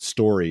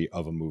story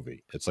of a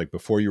movie. It's like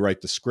before you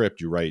write the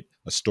script, you write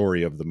a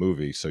story of the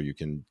movie so you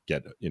can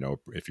get,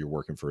 if you're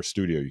working for a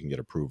studio, you can get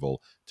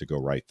approval to go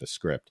write the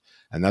script.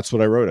 And that's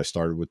what I wrote. I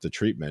started with the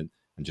treatment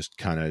and just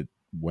kind of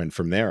went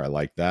from there. I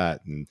like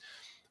that. And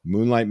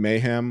Moonlight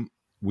Mayhem,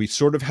 we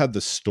sort of had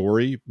the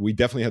story. We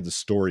definitely had the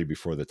story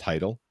before the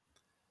title.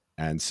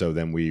 And so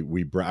then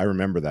I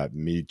remember that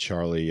me,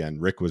 Charlie,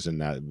 and Rick was in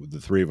that.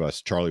 The three of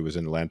us, Charlie was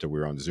in Atlanta. We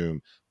were on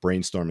Zoom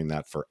brainstorming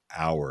that for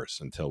hours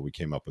until we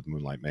came up with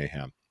Moonlight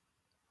Mayhem.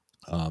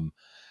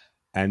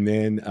 And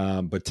then,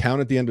 but Town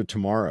at the End of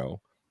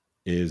Tomorrow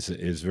is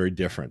very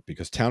different,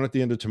 because Town at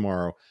the End of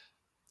Tomorrow,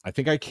 I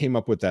think I came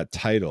up with that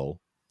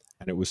title,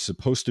 and it was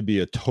supposed to be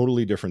a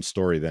totally different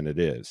story than it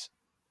is.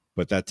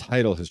 But that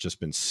title has just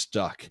been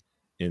stuck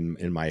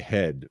in my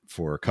head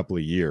for a couple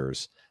of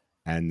years.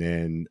 And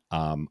then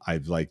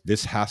I've like,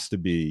 this has to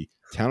be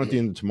Town at the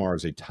End of Tomorrow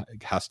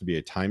has to be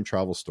a time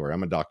travel story.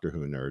 I'm a Doctor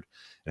Who nerd.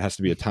 It has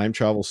to be a time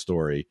travel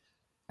story.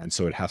 And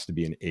so it has to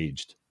be an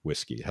aged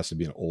whiskey. It has to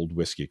be an old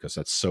whiskey, because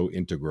that's so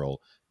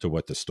integral to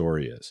what the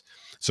story is.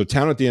 So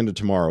Town at the End of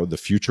Tomorrow, the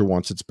future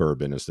wants its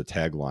bourbon, is the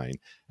tagline.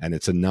 And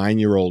it's a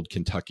 9-year-old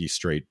Kentucky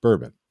straight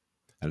bourbon.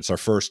 And it's our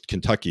first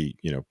Kentucky,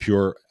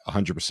 pure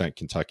 100%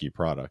 Kentucky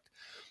product.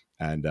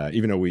 And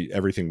even though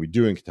everything we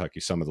do in Kentucky,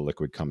 some of the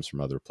liquid comes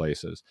from other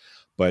places.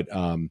 But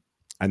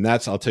and I'll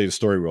tell you the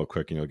story real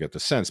quick and you'll get the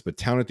sense. But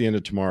Town at the End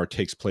of Tomorrow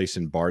takes place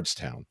in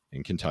Bardstown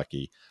in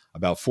Kentucky,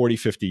 about 40,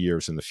 50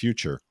 years in the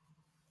future,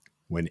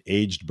 when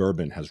aged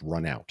bourbon has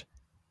run out,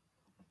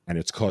 and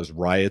it's caused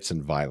riots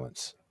and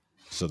violence.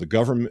 So the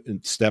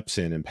government steps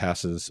in and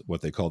passes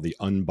what they call the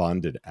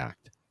Unbonded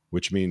Act,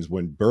 which means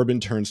when bourbon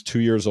turns 2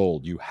 years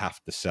old, you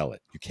have to sell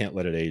it. You can't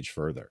let it age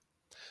further.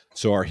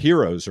 So our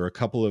heroes are a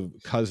couple of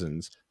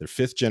cousins. They're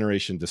 5th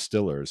generation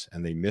distillers,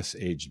 and they miss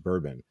aged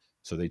bourbon.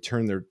 So they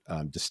turn their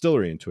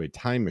distillery into a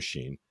time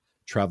machine,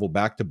 travel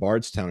back to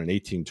Bardstown in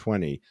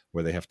 1820,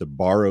 where they have to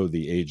borrow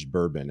the aged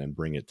bourbon and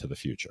bring it to the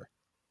future.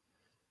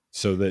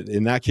 So that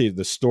in that case,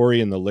 the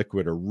story and the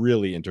liquid are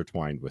really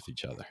intertwined with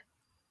each other.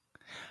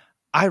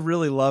 I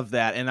really love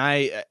that, and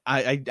I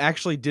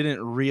actually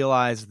didn't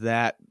realize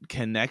that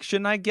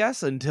connection, I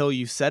guess, until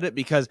you said it,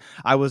 because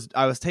I was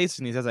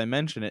tasting these, as I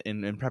mentioned it,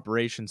 in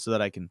preparation so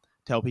that I can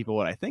tell people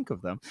what I think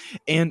of them.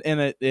 And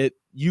it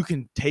you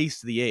can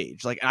taste the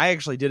age. Like, I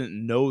actually didn't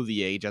know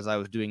the age as I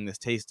was doing this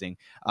tasting.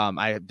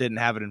 I didn't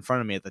have it in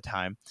front of me at the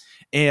time,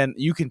 and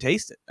you can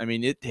taste it. I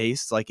mean, it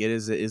tastes like it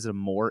is a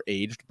more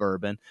aged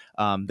bourbon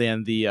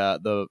than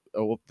this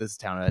is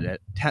Town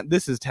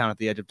at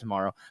the Edge of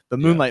Tomorrow, the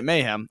Yeah. Moonlight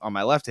Mayhem on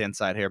my left hand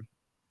side here,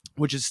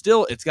 which is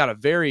still, it's got a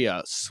very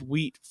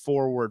sweet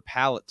forward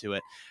palate to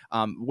it,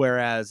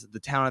 whereas the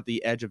Town at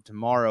the Edge of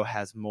Tomorrow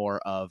has more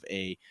of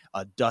a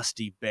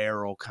dusty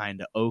barrel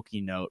kind of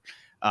oaky note.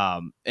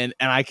 And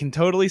I can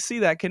totally see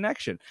that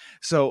connection.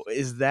 So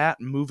is that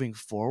moving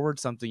forward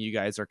something you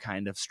guys are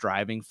kind of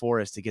striving for,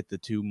 is to get the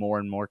two more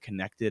and more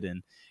connected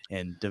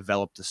and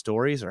develop the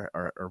stories,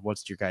 or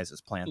what's your guys'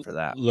 plan for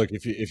that? Look,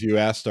 if you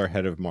asked our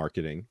head of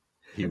marketing,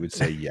 he would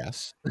say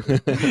yes.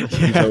 He's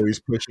Yeah, always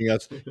pushing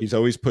us. He's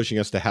always pushing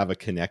us to have a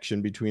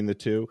connection between the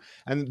two.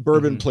 And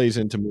bourbon hmm, plays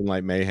into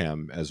Moonlight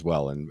Mayhem as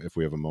well. And if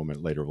we have a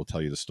moment later, we'll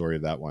tell you the story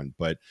of that one.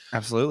 But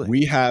absolutely.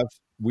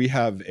 we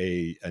have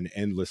an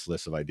endless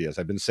list of ideas.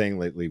 I've been saying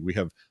lately, we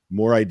have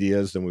more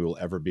ideas than we will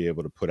ever be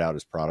able to put out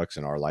as products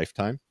in our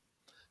lifetime.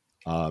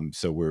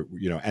 So we're,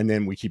 and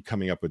then we keep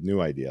coming up with new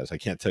ideas. I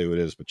can't tell you what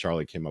it is, but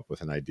Charlie came up with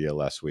an idea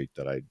last week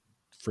that I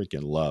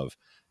freaking love.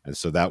 And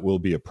so that will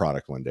be a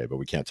product one day, but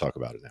we can't talk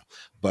about it now.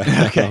 But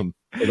Okay.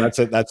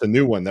 so that's a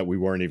new one that we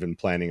weren't even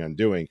planning on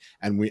doing.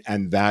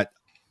 And that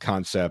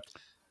concept,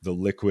 the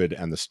liquid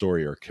and the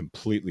story are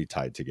completely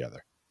tied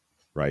together.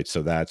 Right.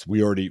 So that's, we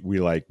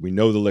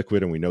know the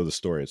liquid and we know the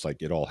story. It's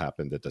like it all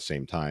happened at the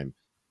same time,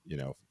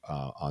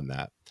 on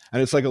that.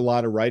 And it's like a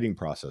lot of writing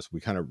process.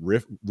 We kind of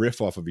riff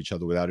off of each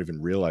other without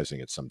even realizing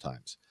it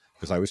sometimes.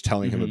 Because I was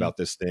telling him Hmm. about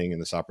this thing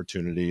and this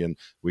opportunity, and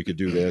we could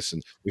do this.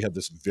 And we had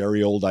this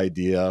very old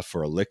idea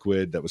for a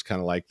liquid that was kind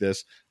of like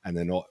this. And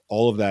then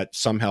all of that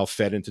somehow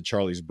fed into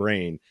Charlie's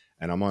brain.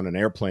 And I'm on an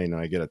airplane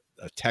and I get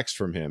a text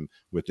from him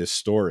with this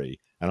story.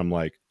 And I'm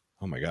like,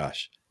 oh my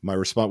gosh. My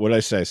response, what did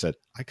I say? I said,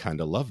 I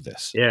kind of love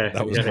this. Yeah,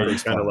 That was yeah, my you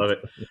kind of love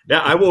response. it. Yeah,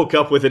 I woke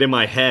up with it in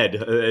my head.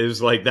 It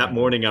was like that Uh,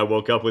 morning I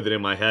woke up with it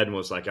in my head and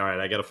was like, all right,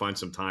 I got to find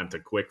some time to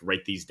quick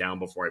write these down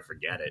before I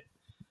forget it.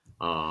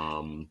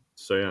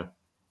 So yeah.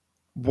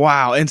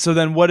 Wow. And so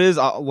then what is,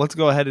 let's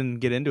go ahead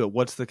and get into it.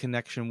 What's the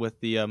connection with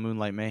the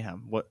Moonlight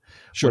Mayhem?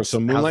 sure. So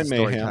How's the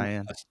story tie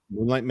in?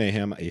 Moonlight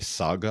Mayhem, a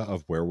saga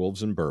of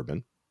werewolves and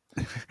bourbon.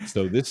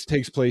 So this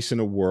takes place in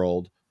a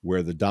world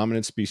where the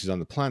dominant species on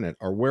the planet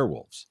are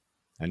werewolves,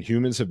 and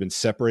humans have been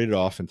separated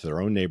off into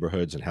their own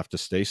neighborhoods and have to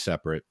stay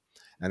separate.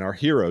 And our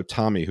hero,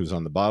 Tommy, who's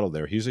on the bottle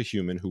there, he's a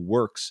human who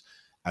works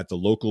at the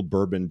local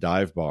bourbon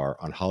dive bar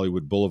on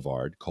Hollywood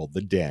Boulevard called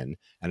The Den,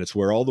 and it's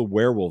where all the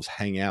werewolves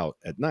hang out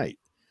at night.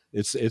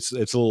 It's a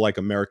little like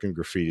American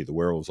Graffiti. The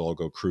werewolves all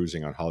go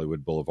cruising on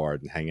Hollywood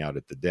Boulevard and hang out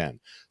at the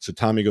Den. So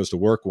Tommy goes to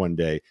work one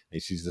day and he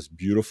sees this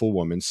beautiful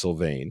woman,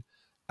 Sylvain,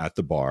 at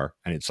the bar,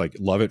 and it's like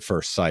love at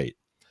first sight.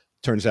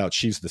 Turns out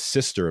she's the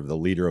sister of the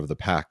leader of the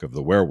pack of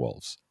the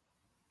werewolves.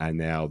 And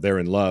now they're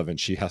in love, and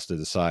she has to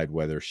decide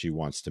whether she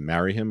wants to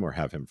marry him or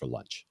have him for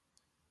lunch.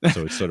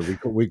 So it's sort of,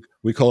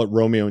 we call it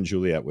Romeo and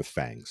Juliet with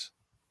fangs.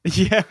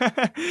 Yeah,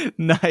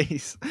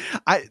 nice.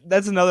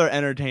 That's another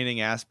entertaining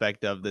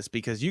aspect of this,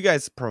 because you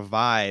guys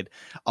provide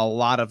a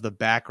lot of the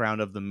background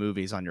of the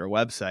movies on your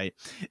website,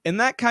 and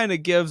that kind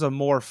of gives a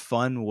more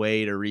fun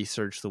way to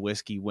research the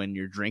whiskey when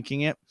you're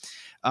drinking it.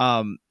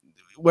 Um,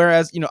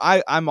 Whereas,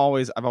 I've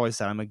always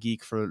said I'm a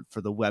geek for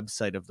the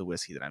website of the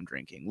whiskey that I'm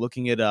drinking,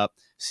 looking it up,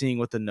 seeing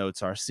what the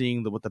notes are,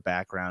 seeing what the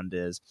background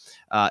is,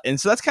 and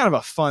so that's kind of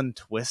a fun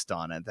twist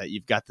on it, that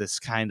you've got this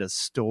kind of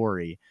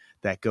story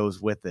that goes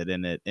with it,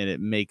 and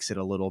it makes it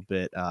a little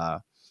bit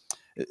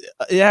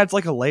it adds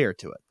like a layer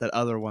to it that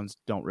other ones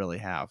don't really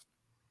have.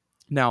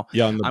 Now,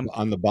 Yeah, I'm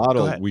on the go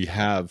bottle, ahead. we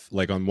have,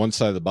 like, on one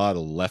side of the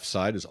bottle, left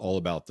side is all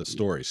about the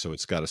story. So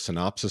it's got a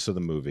synopsis of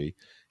the movie,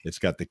 it's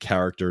got the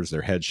characters,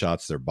 their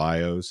headshots, their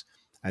bios,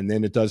 and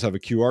then it does have a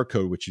QR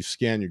code which you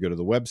scan. You go to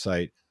the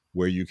website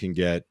where you can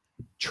get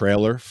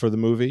trailer for the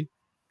movie.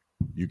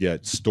 You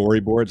get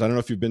storyboards. I don't know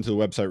if you've been to the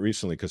website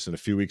recently, because in a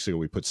few weeks ago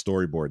we put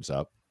storyboards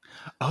up.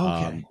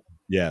 Okay.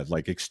 Yeah,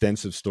 like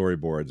extensive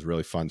storyboards,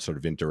 really fun, sort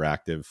of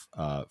interactive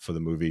for the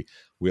movie.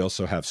 We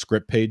also have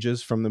script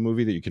pages from the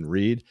movie that you can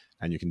read,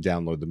 and you can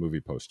download the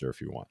movie poster if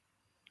you want.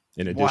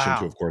 In addition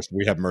to, of Wow. course,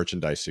 we have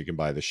merchandise, so you can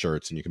buy the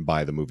shirts and you can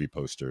buy the movie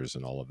posters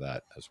and all of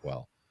that as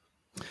well.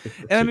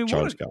 And I So mean,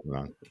 Charlie's got one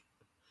on.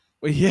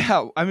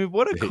 yeah, I mean,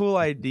 what a cool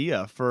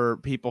idea for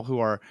people who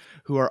are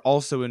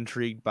also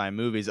intrigued by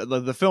movies.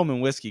 The film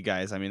and whiskey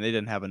guys, I mean, they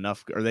didn't have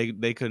enough, or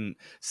they couldn't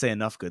say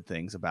enough good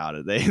things about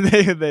it.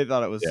 They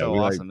thought it was Yeah, so we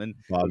like awesome. And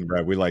Bob and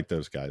Brad. We like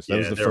those guys. That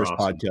was Yeah, the they're first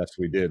awesome. podcast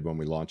we did when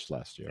we launched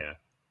last year. Yeah.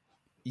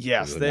 It was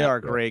yes, a they nat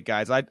are trip. great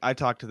guys. I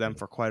talked to them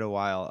for quite a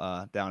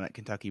while down at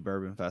Kentucky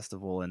Bourbon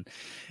Festival,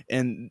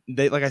 and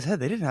they, like I said,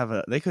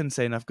 they couldn't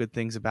say enough good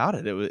things about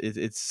it.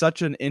 It's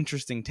such an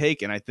interesting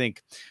take, and I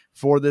think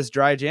for this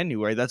dry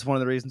January, that's one of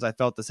the reasons I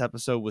felt this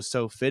episode was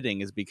so fitting,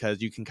 is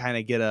because you can kind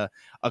of get a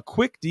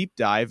quick deep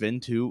dive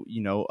into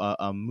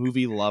a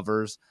movie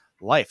lover's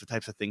life, the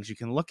types of things you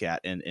can look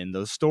at in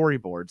those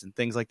storyboards and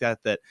things like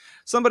that, that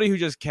somebody who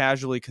just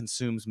casually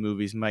consumes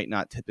movies might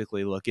not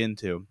typically look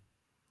into.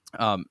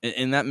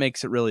 And that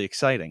makes it really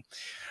exciting.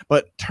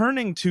 But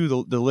turning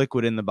to the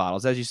liquid in the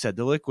bottles, as you said,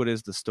 the liquid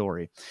is the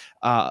story.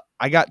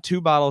 I got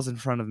 2 bottles in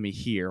front of me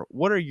here.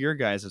 What are your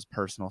guys'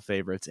 personal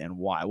favorites and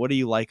why? What do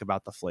you like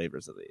about the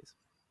flavors of these?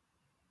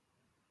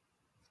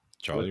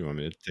 Charlie, you want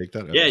me to take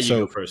that? Yeah, you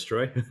go So first,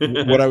 Troy.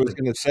 what I was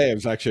going to say, it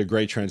was actually a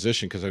great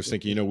transition because I was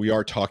thinking, we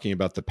are talking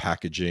about the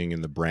packaging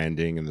and the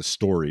branding and the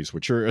stories,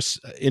 which are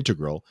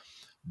integral.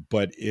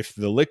 But if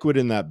the liquid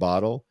in that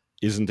bottle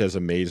isn't as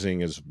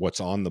amazing as what's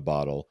on the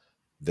bottle,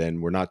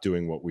 then we're not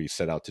doing what we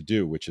set out to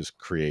do, which is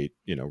create,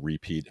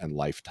 repeat and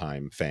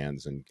lifetime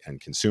fans and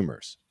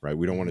consumers, right?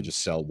 We don't want to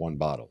just sell one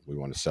bottle. We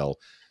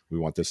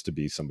want this to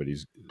be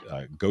somebody's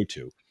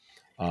go-to.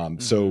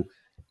 So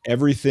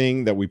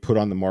everything that we put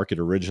on the market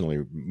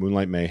originally,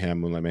 Moonlight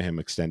Mayhem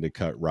Extended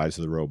Cut, Rise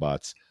of the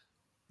Robots,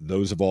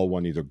 those have all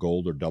won either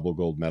gold or double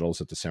gold medals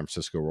at the San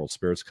Francisco World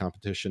Spirits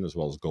Competition, as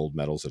well as gold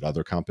medals at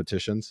other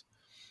competitions.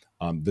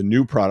 The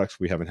new products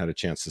we haven't had a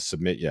chance to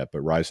submit yet,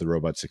 but Rise of the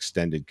Robots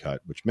Extended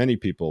Cut, which many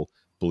people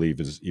believe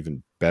is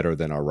even better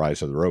than our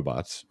Rise of the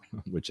Robots,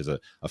 which is a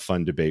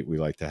fun debate we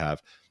like to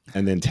have,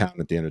 and then Town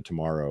at the End of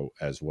Tomorrow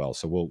as well.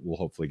 So we'll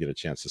hopefully get a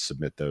chance to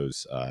submit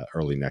those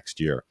early next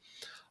year.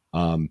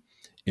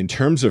 In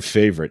terms of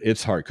favorite,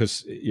 it's hard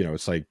because,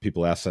 it's like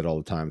people ask that all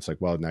the time. It's like,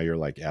 well, now you're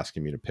like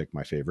asking me to pick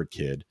my favorite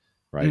kid,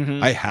 right?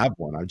 I have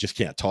one. I just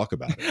can't talk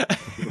about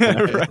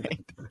it.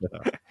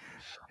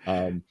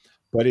 Right.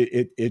 But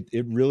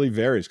it really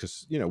varies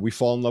because, we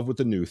fall in love with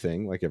the new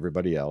thing like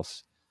everybody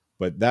else.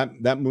 But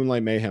that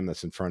Moonlight Mayhem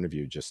that's in front of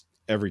you, just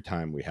every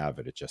time we have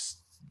it, it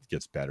just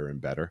gets better and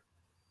better.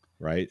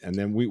 Right. And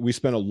then we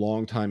spent a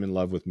long time in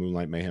love with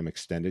Moonlight Mayhem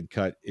Extended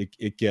Cut.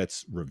 It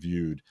gets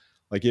reviewed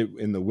like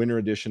in the winter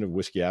edition of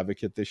Whiskey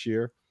Advocate this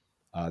year.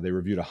 They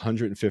reviewed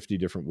 150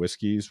 different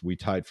whiskeys. We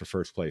tied for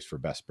first place for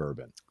best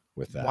bourbon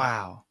with that.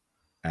 Wow.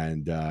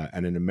 And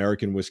an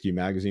American Whiskey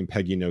Magazine,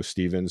 Peggy No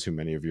Stevens, who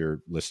many of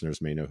your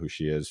listeners may know who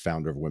she is,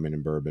 founder of Women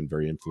in Bourbon,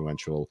 very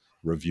influential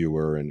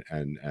reviewer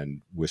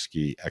and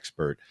whiskey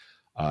expert.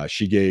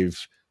 She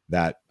gave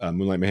that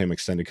Moonlight Mayhem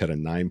Extended Cut a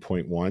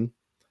 9.1.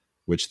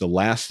 Which the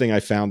last thing I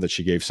found that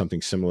she gave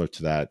something similar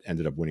to that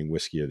ended up winning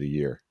Whiskey of the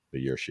Year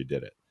she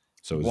did it.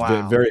 So it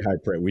was very high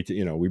praise.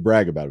 We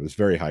brag about it. It was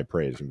very high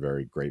praise and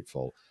very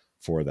grateful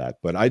for that.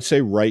 But I'd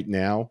say right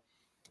now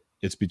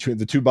it's between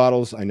the 2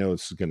 bottles. I know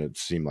it's going to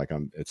seem like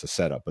it's a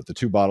setup, but the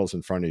 2 bottles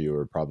in front of you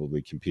are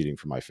probably competing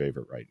for my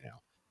favorite right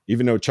now.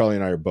 Even though Charlie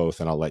and I are both,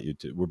 and I'll let you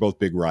we're both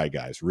big rye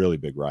guys, really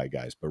big rye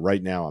guys. But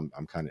right now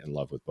I'm kind of in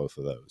love with both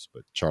of those.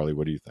 But Charlie,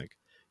 what do you think?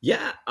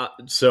 Yeah,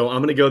 so I'm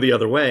going to go the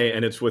other way,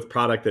 and it's with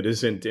product that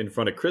isn't in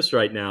front of Chris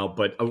right now,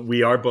 but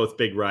we are both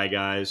big rye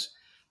guys.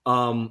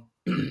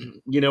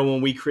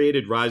 When we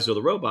created Rise of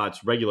the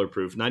Robots, regular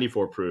proof,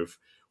 94 proof,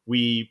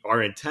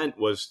 our intent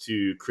was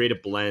to create a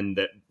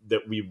blend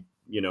that we,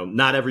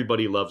 not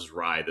everybody loves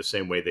rye the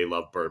same way they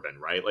love bourbon,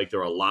 right? Like there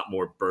are a lot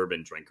more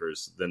bourbon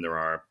drinkers than there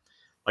are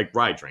like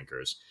rye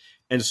drinkers.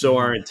 And so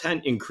our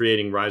intent in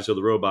creating Rise of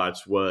the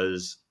Robots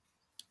was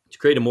to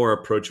create a more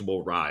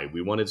approachable rye.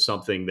 We wanted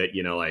something that,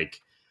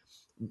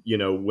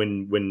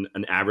 when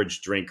an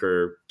average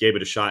drinker gave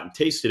it a shot and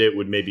tasted it,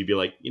 would maybe be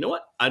like, you know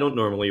what? I don't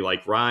normally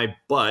like rye,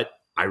 but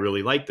I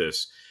really like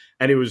this.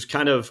 And it was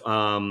kind of,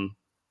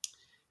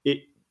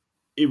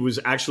 it was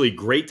actually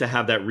great to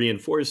have that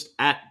reinforced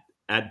at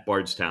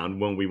Bardstown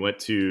when we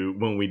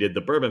did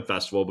the Bourbon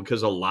Festival,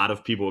 because a lot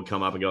of people would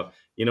come up and go,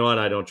 you know what?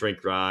 I don't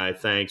drink rye.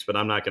 Thanks, but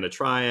I'm not going to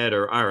try it.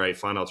 Or, all right,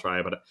 fine, I'll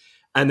try it.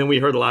 And then we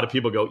heard a lot of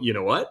people go, you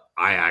know what?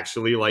 I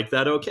actually like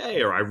that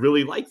okay. Or I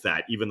really like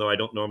that, even though I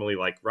don't normally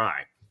like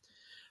rye.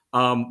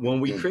 When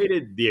we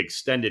created the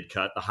extended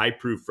cut, the high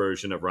proof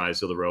version of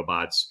Rise of the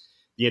Robots,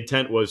 the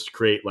intent was to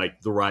create like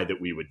the rye that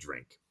we would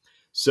drink.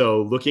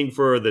 So looking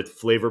for the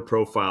flavor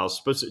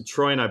profiles,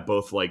 Troy and I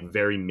both like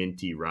very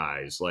minty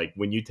ryes. Like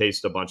when you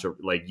taste a bunch of,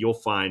 like, you'll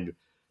find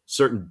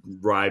certain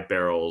rye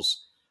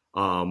barrels.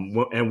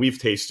 And we've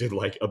tasted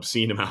like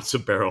obscene amounts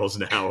of barrels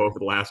now over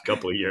the last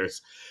couple of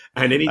years.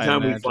 And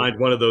anytime we find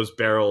one of those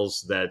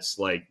barrels that's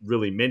like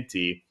really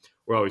minty,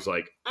 we're always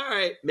like, all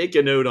right, make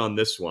a note on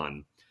this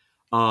one.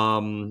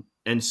 And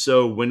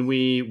so when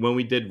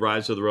we did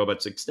Rise of the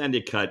Robots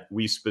Extended Cut,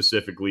 we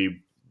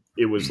specifically,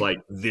 it was like,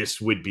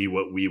 this would be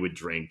what we would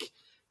drink,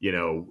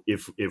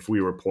 if we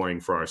were pouring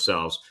for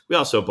ourselves. We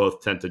also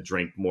both tend to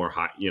drink more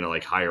high,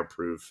 like higher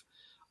proof,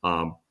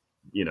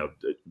 you know,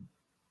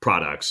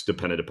 products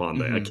dependent upon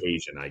the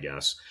occasion, I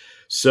guess.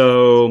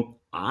 So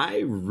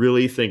I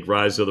really think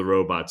Rise of the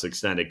Robots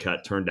Extended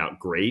Cut turned out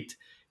great.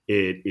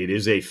 It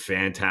is a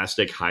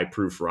fantastic high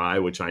proof rye,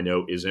 which I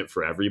know isn't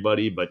for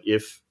everybody, but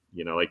if,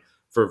 like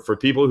for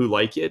people who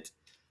like it,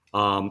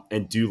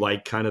 and do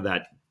like kind of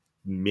that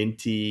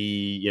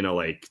minty,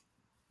 like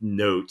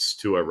notes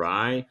to a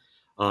rye,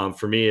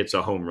 for me, it's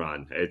a home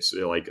run. It's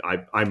like,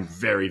 I'm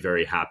very,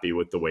 very happy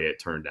with the way it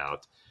turned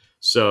out.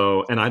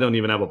 So, and I don't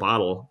even have a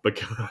bottle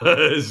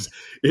because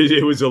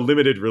it was a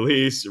limited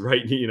release,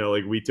 right?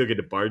 Like we took it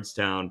to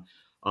Bardstown.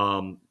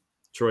 Um,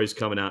 Troy's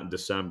coming out in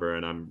December,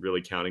 and I'm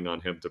really counting on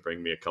him to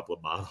bring me a couple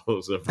of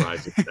bottles of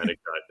Rise Extended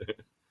Cut.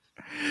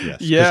 Yes,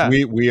 because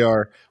Yeah. we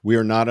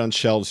are not on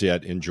shelves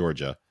yet in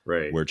Georgia,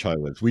 Right. where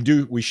Charlie lives.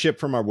 We ship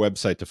from our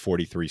website to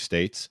 43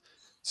 states.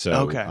 So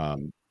Okay.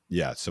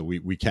 yeah, so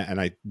we can,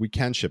 and we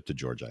can ship to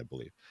Georgia, I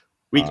believe.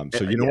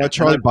 So you know Yeah, what,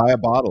 Charlie, buy a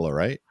bottle, all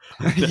right?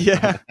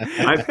 Yeah.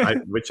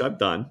 which I've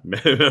done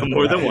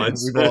more than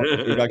once.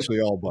 We've actually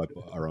all bought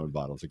our own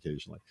bottles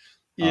occasionally.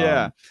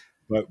 Yeah.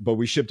 Um, but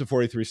we ship to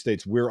 43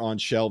 states. We're on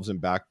shelves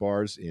and back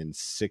bars in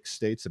 6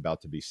 states,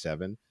 about to be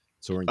 7.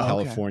 So we're in Okay.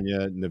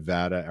 California,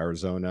 Nevada,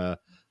 Arizona,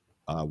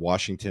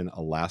 Washington,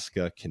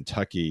 Alaska,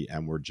 Kentucky,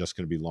 and we're just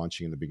going to be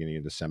launching in the beginning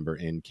of December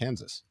in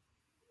Kansas.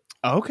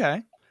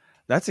 Okay.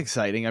 That's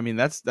exciting. I mean,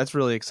 that's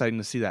really exciting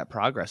to see that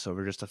progress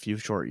over just a few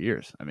short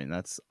years. I mean,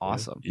 that's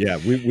awesome. Yeah,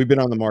 we've been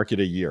on the market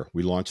a year.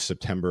 We launched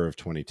September of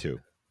 22.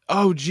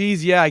 Oh,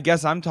 geez. Yeah, I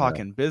guess I'm Yeah.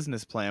 talking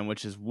business plan,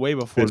 which is way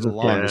before the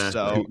Business plan launch. was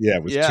So,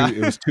 it was yeah.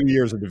 2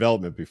 years of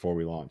development before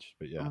we launched.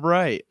 But yeah.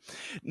 Right.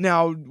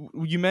 Now,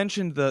 you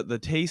mentioned the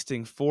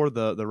tasting for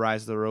the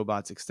Rise of the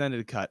Robots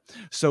extended cut.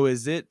 So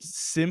is it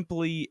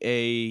simply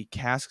a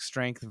cask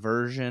strength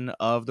version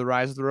of the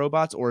Rise of the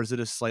Robots, or is it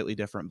a slightly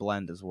different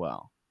blend as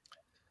well?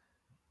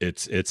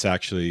 It's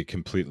actually a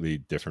completely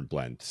different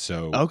blend.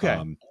 So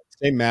Okay.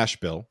 same mash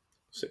bill,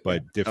 Yeah.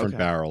 but different Okay.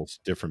 barrels,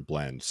 different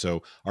blend.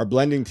 So our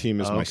blending team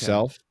is Okay.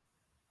 myself,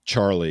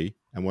 Charlie,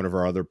 and one of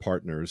our other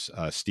partners,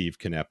 Steve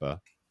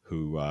Canepa,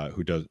 who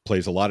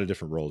plays a lot of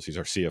different roles. He's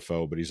our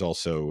CFO, but he's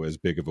also as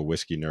big of a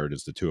whiskey nerd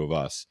as the two of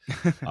us.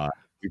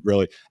 We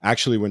really,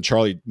 actually, when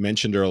Charlie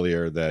mentioned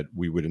earlier that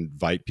we would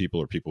invite people,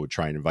 or people would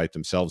try and invite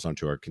themselves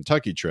onto our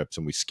Kentucky trips,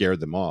 and we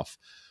scared them off,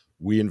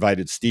 we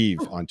invited Steve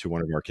onto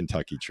one of our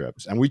Kentucky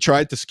trips, and we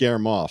tried to scare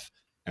him off,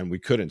 and we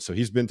couldn't. So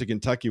he's been to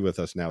Kentucky with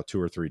us now 2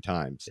 or 3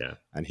 times, Yeah.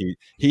 and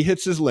he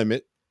hits his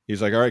limit.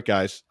 He's like, all right,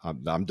 guys,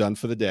 I'm done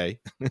for the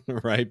day.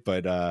 Right.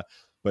 But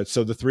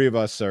so the 3 of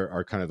us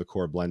are kind of the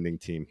core blending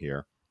team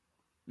here.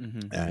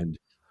 Hmm. And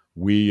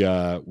we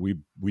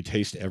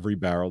taste every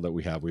barrel that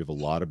we have. We have a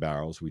lot of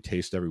barrels. We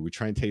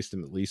try and taste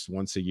them at least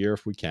once a year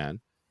if we can.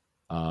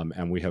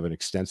 And we have an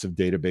extensive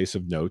database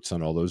of notes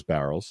on all those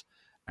barrels.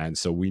 And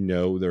so we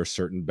know there are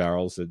certain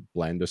barrels that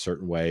blend a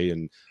certain way,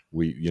 and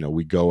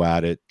we go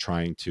at it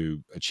trying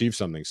to achieve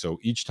something. So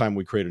each time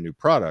we create a new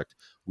product,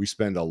 we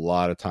spend a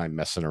lot of time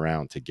messing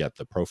around to get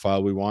the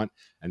profile we want,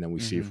 and then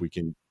we see if Hmm. we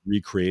can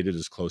recreate it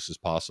as close as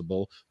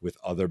possible with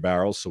other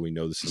barrels, so we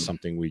know this is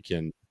something we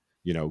can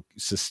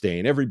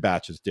sustain. Every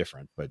batch is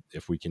different, but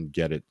if we can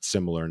get it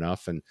similar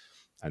enough, and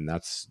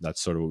that's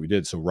sort of what we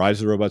did. So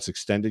Rise of the Robots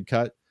extended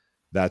cut,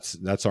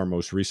 that's our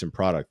most recent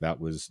product. That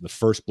was the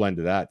first blend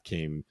of that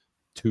came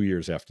 2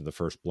 years after the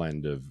first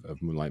blend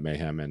of Moonlight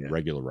Mayhem and Yeah.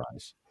 regular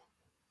Rise.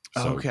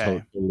 So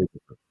Okay. totally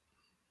different.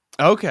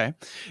 Okay.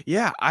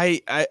 Yeah,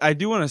 I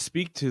do want to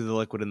speak to the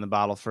liquid in the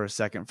bottle for a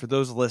second for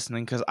those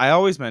listening, because I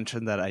always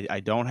mention that I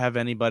don't have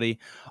anybody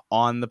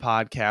on the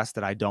podcast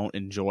that I don't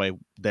enjoy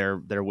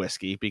their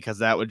whiskey, because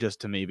that would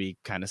just to me be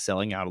kind of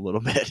selling out a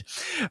little bit.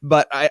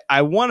 But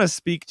I want to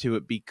speak to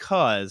it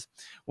because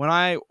when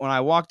I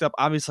walked up,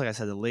 obviously like I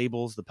said, the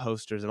labels, the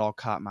posters, it all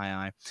caught my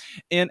eye.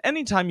 And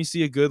anytime you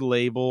see a good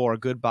label or a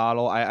good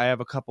bottle, I have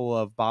a couple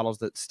of bottles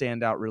that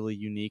stand out really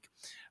unique.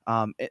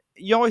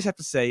 You always have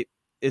to say,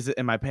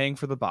 am I paying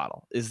for the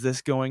bottle? Is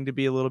this going to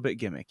be a little bit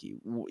gimmicky?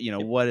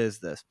 Yep. What is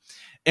this?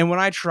 And when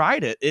I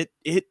tried it,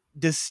 it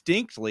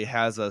distinctly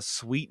has a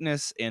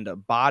sweetness and a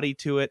body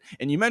to it.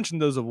 And you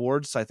mentioned those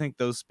awards, so I think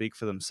those speak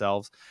for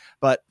themselves.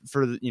 But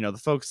for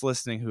the folks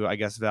listening who I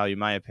guess value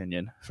my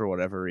opinion for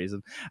whatever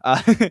reason,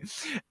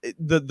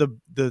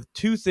 the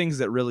two things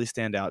that really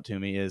stand out to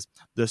me is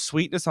the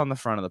sweetness on the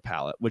front of the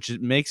palate, which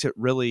makes it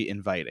really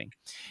inviting,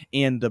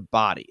 and the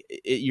body.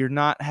 You're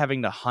not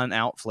having to hunt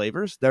out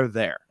flavors; they're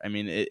there. I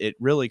mean, it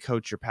really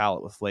coats your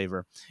palate with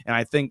flavor, and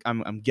I think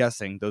I'm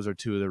guessing those are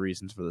two of the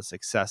reasons for the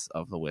success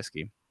of the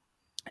whiskey.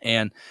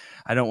 And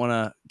I don't want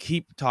to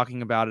keep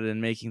talking about it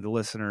and making the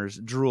listeners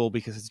drool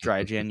because it's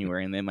dry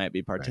January and they might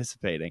be Right.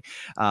 participating.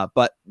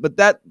 But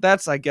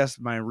that's I guess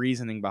my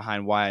reasoning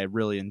behind why I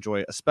really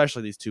enjoy,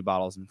 especially these two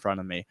bottles in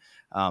front of me.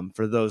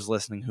 For those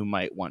listening who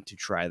might want to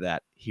try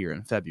that here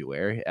in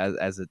February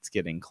as it's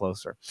getting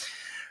closer.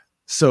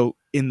 So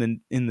in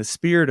the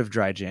spirit of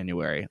dry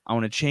January, I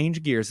want to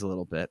change gears a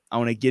little bit. I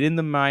want to get in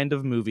the mind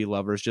of movie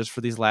lovers just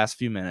for these last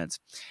few minutes,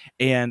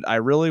 and I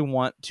really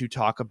want to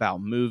talk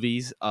about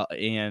movies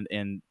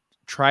and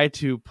try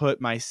to put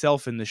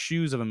myself in the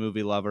shoes of a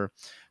movie lover,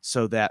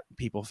 so that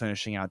people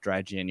finishing out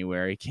dry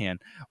January can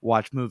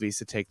watch movies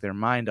to take their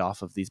mind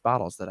off of these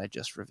bottles that I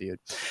just reviewed.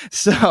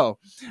 So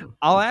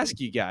I'll ask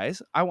you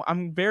guys.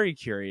 I'm very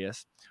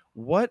curious.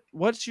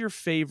 what's your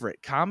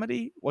favorite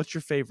comedy? What's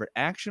your favorite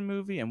action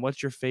movie? And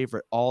what's your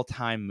favorite all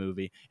time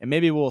movie? And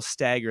maybe we'll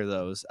stagger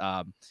those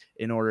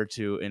in order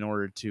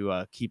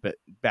to keep it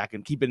back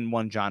and keep it in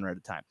one genre at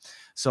a time.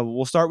 So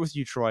we'll start with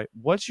you, Troy.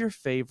 What's your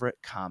favorite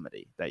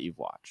comedy that you've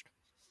watched?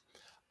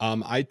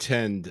 I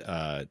tend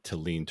to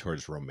lean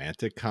towards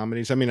romantic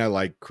comedies. I mean, I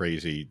like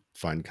crazy,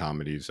 fun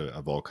comedies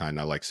of all kind.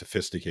 I like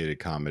sophisticated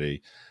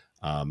comedy,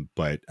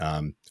 but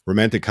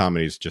romantic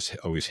comedies just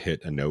always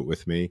hit a note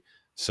with me.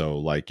 So,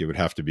 like, it would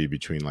have to be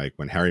between like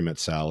When Harry Met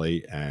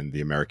Sally and The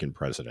American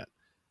President.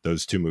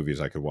 Those two movies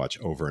I could watch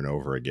over and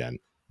over again.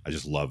 I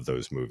just love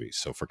those movies.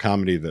 So for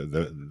comedy,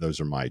 those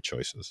are my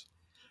choices.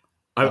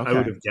 I would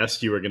Okay. have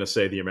guessed you were going to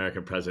say The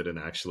American President.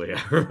 Actually,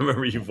 I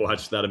remember you've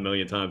watched that a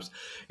million times.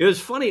 It was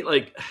funny,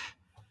 like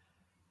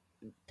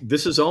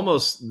this is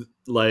almost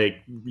like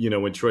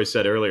when Troy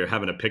said earlier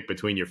having to pick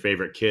between your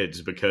favorite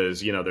kids,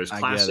 because there's I get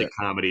classic it.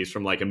 comedies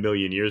from like a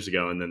million years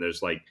ago, and then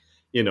there's like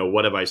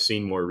what have I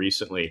seen more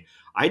recently.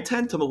 I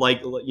tend to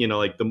like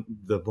like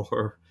the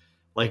more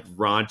like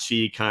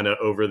raunchy kind of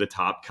over the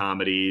top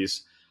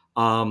comedies.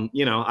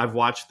 I've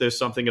watched There's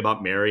Something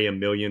About Mary a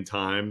million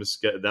times.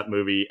 That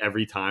movie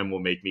every time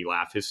will make me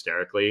laugh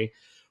hysterically.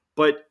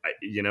 But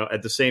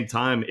at the same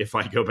time, if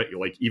I go back,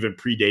 like even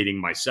predating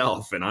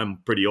myself, and I'm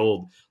pretty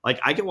old, like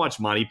I can watch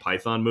Monty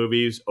Python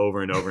movies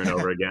over and over and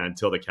over again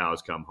until the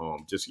cows come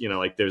home. Just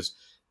like there's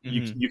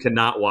Hmm. you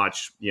cannot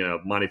watch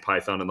Monty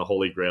Python and the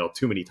Holy Grail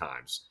too many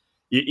times,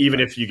 even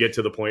Right. if you get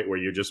to the point where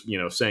you're just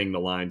saying the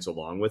lines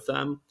along with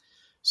them.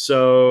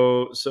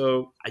 So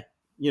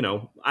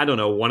I don't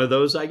know, one of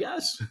those, I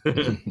guess.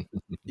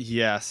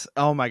 Yes.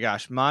 Oh my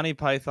gosh, Monty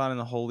Python and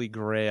the Holy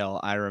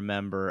Grail. I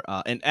remember,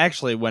 and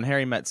actually, When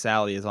Harry Met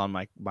Sally is on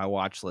my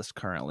watch list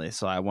currently.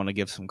 So I want to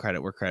give some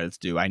credit where credit's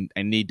due. I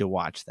need to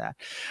watch that.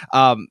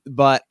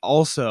 But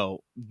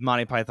also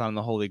Monty Python and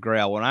the Holy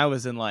Grail. When I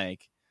was in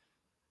like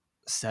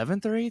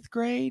seventh or eighth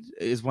grade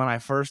is when I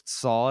first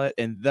saw it,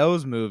 and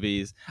those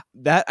movies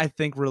that I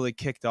think really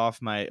kicked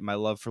off my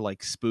love for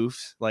like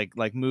spoofs,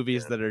 like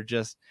movies Yeah. that are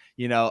just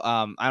I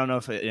don't know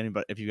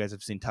if you guys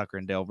have seen Tucker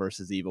and Dale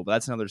versus Evil, but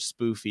that's another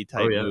spoofy Oh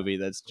type yeah, movie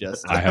that's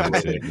just I haven't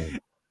seen absolutely. it. No.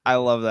 I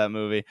love that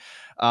movie.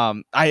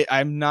 I'm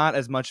not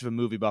as much of a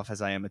movie buff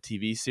as I am a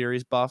TV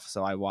series buff,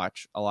 so I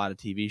watch a lot of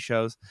TV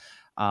shows.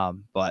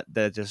 But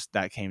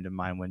that came to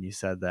mind when you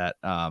said that.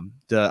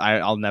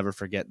 I'll never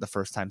forget the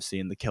first time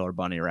seeing the killer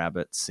bunny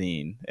rabbit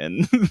scene,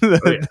 and Oh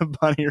yeah. the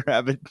bunny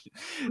rabbit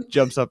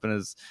jumps up in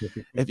his.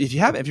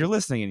 If you're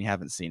listening and you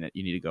haven't seen it,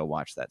 you need to go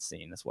watch that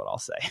scene. Is what I'll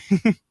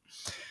say.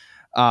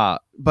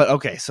 But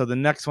okay, so the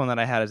next one that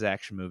I had is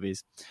action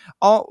movies.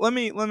 Let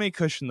me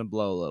cushion the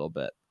blow a little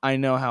bit. I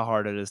know how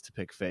hard it is to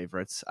pick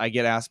favorites. I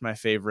get asked my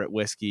favorite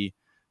whiskey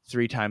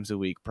 3 times a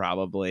week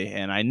probably,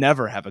 and I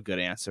never have a good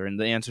answer, and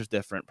the answer's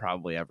different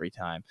probably every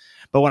time.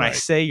 But when I Right.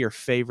 say your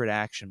favorite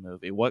action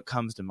movie, what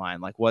comes to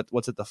mind? Like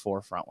what's at the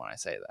forefront when I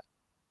say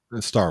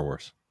that? Star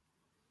Wars.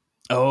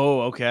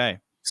 Oh, okay.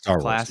 Star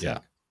Wars. Classic. Yeah.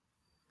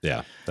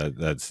 Yeah,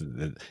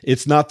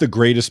 it's not the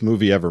greatest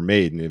movie ever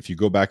made, and if you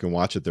go back and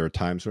watch it, there are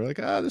times where like,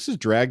 this is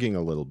dragging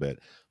a little bit,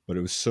 but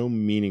it was so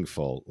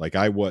meaningful. Like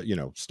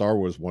Star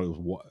Wars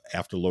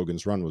after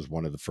Logan's Run was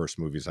one of the first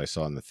movies I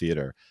saw in the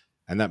theater,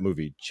 and that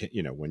movie,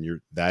 when you're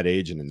that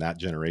age and in that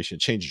generation,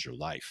 it changes your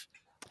life.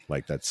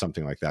 Like that,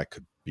 something like that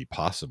could be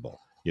possible.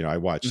 I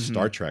watched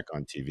Star Hmm. Trek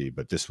on TV,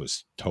 but this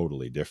was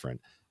totally different,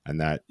 and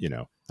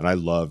and I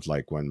loved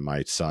like when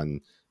my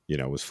son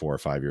was 4 or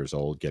 5 years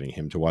old, getting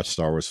him to watch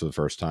Star Wars for the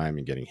first time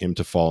and getting him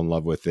to fall in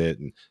love with it.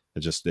 And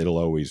it'll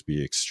always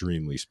be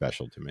extremely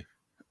special to me.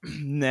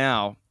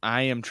 Now,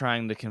 I am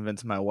trying to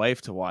convince my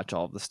wife to watch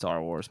all of the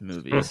Star Wars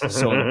movies.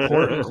 So,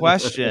 important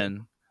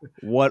question.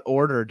 What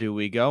order do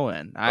we go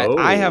in?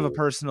 I have a Oh,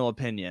 personal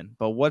opinion,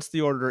 but what's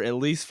the order, at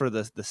least for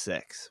the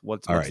six? All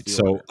What's right. the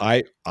So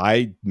order?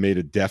 I made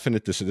a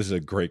definite decision. This is a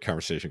great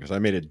conversation because I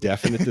made a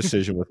definite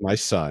decision with my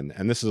son.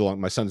 And this is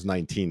my son's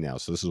 19 now.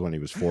 So this is when he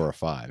was 4 or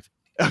 5.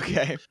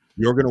 Okay.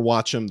 You're going to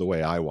watch him the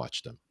way I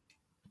watched him,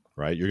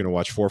 right? You're going to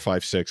watch 4,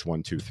 5, 6,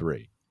 1, 2,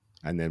 3.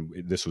 And then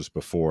this was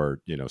before,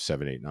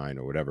 7, 8, 9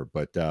 or whatever.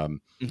 But,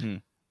 Hmm.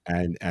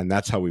 and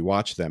that's how we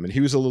watched them. And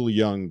he was a little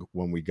young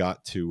when we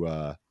got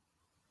to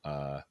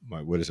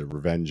what is it,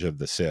 Revenge of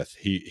the Sith.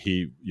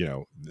 He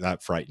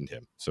that frightened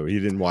him, so he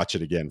didn't watch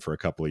it again for a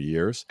couple of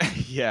years.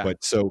 Yeah.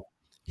 But so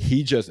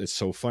it's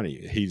so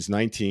funny. He's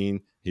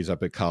 19, he's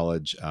up at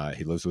college,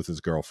 he lives with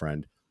his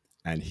girlfriend,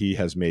 and he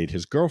has made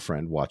his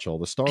girlfriend watch all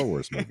the Star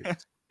Wars movies.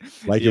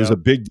 Like, it was a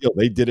Yep. big deal.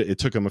 They did it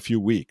took him a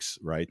few weeks,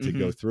 right, to Hmm.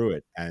 go through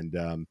it.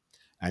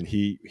 And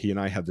he and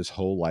I had this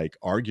whole like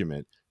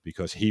argument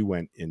because he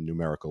went in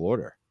numerical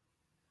order.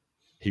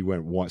 He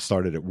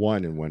started at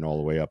 1 and went all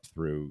the way up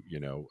through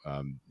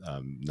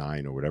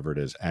 9 or whatever it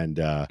is.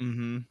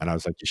 Hmm. And I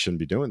was like, you shouldn't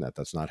be doing that.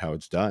 That's not how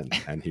it's done.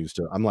 And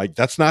I'm like,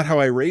 that's not how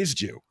I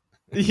raised you.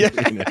 Yeah.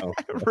 you know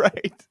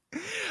Right.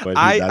 but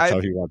I that's I how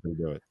he wanted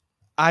to do it.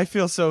 I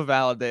feel so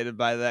validated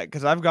by that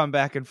because I've gone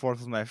back and forth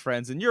with my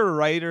friends, and you're a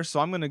writer,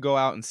 so I'm going to go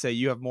out and say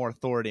you have more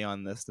authority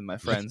on this than my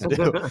friends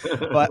do.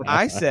 But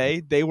I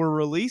say they were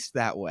released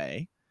that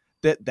way.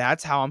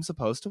 That's how I'm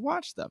supposed to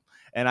watch them.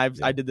 And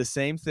I did the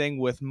same thing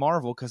with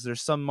Marvel because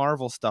there's some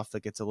Marvel stuff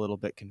that gets a little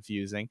bit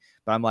confusing,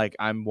 but I'm like,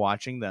 I'm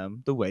watching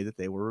them the way that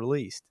they were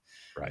released.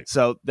 Right.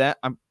 So that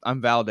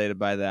I'm validated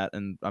by that,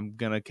 and I'm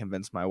gonna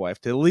convince my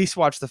wife to at least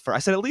watch the first. I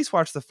said at least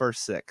watch the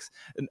first 6.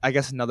 And I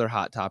guess another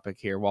hot topic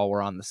here, while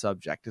we're on the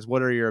subject, is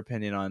what are your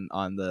opinion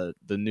on the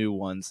new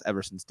ones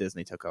ever since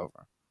Disney took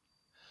over?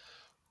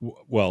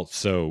 Well,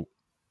 so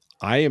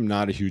I am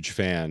not a huge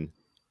fan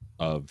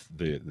of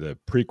the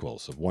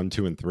prequels of 1,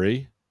 2, and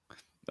 3.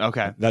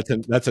 Okay.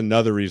 That's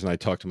another reason I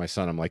talk to my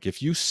son. I'm like,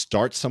 if you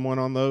start someone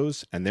on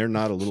those and they're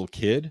not a little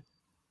kid,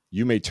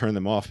 you may turn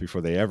them off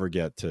before they ever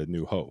get to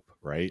New Hope,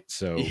 right?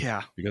 So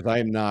Yeah. because I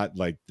am not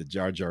like the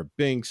Jar Jar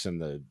Binks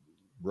and the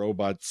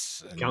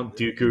robots and Count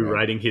Dooku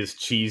riding his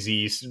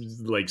cheesy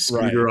like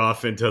scooter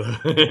off into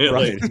the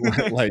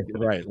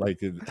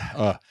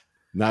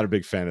not a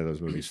big fan of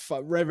those movies.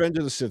 Revenge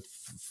of the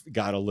Sith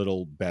got a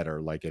little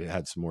better, like it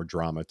had some more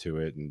drama to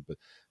it, and but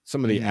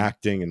some of the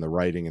acting and the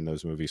writing in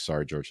those movies.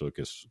 Sorry, George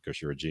Lucas, because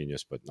you're a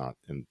genius, but not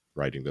in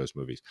writing those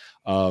movies.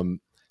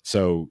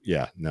 So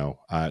yeah, no.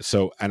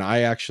 And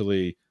I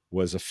actually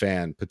was a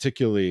fan,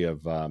 particularly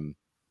of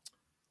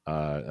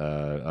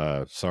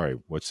sorry,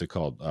 what's it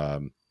called?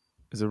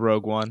 Is it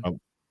Rogue One?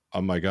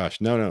 Oh my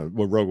gosh, no.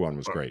 Well, Rogue One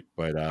was great,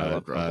 but I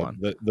loved Rogue One.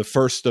 the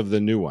first of the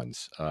new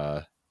ones.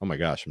 Oh my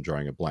gosh, I'm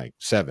drawing a blank.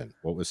 7.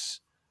 What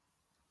was?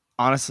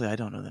 Honestly, I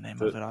don't know the name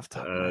of it off the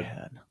top of my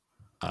head.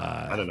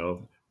 I don't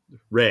know.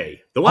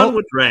 Ray, the one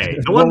with Ray,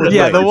 the one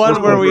the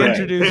one where we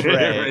introduced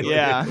Ray.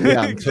 Yeah,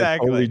 I'm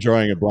exactly. totally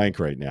drawing a blank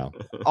right now.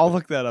 I'll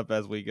look that up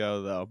as we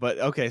go, though. But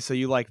okay, so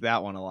you like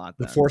that one a lot.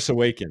 Then. The Force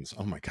Awakens.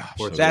 Oh my gosh,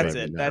 That's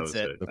it.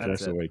 The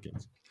Force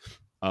Awakens.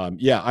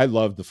 Yeah, I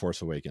loved The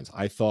Force Awakens.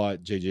 I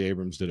thought J.J.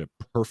 Abrams did a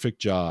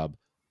perfect job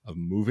of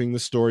moving the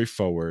story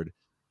forward,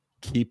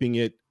 keeping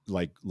it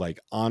like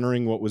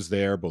honoring what was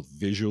there, both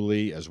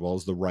visually as well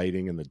as the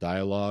writing and the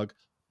dialogue.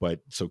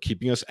 But so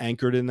keeping us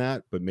anchored in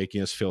that, but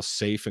making us feel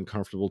safe and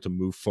comfortable to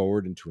move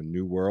forward into a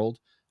new world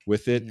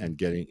with it and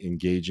getting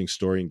engaging.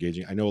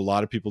 I know a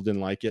lot of people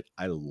didn't like it.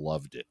 I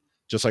loved it.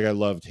 Just like I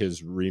loved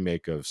his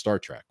remake of Star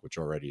Trek, which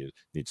already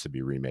needs to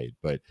be remade,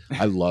 but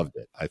I loved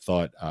it. I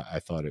thought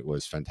it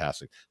was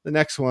fantastic. The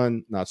next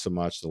one, not so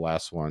much. The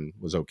last one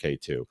was okay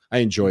too. I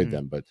enjoyed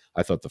them, but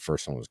I thought the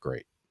first one was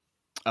great.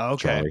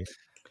 Okay. Charlie?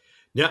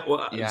 Yeah,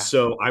 well,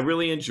 so I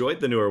really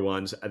enjoyed the newer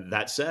ones.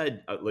 That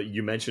said,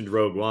 you mentioned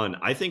Rogue One.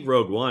 I think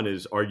Rogue One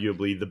is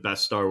arguably the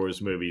best Star Wars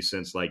movie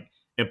since like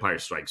Empire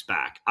Strikes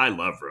Back. I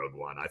love Rogue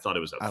One. I thought it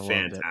was a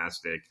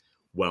fantastic,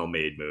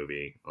 well-made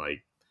movie.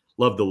 Like,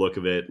 love the look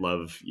of it.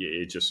 Love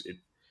it. It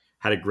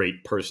had a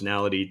great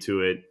personality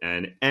to it,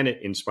 and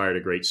it inspired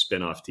a great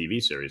spin-off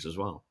TV series as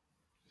well.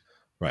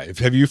 Right.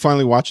 Have you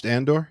finally watched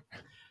Andor?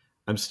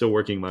 I'm still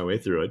working my way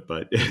through it,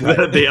 but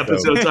the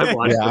episodes I've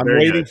watched, I'm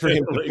waiting for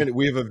him to finish.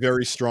 We have a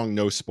very strong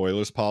no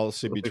spoilers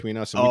policy between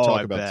us, and we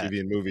talk about TV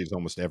and movies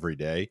almost every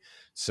day.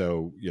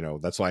 So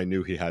that's why I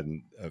knew he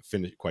hadn't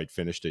quite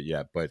finished it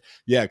yet. But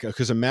yeah,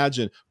 because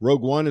imagine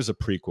Rogue One is a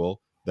prequel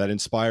that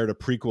inspired a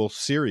prequel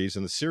series,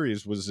 and the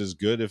series was as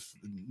good, if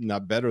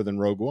not better, than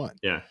Rogue One.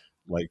 Yeah,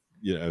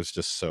 it's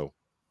just so.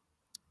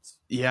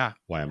 Yeah,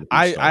 why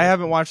I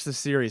haven't watched the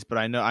series, but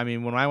I know. I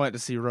mean, when I went to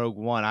see Rogue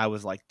One, I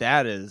was like,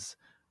 that is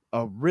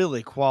a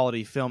really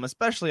quality film,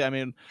 especially, I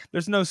mean,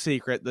 there's no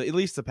secret that at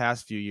least the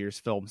past few years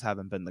films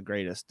haven't been the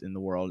greatest in the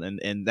world,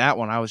 and that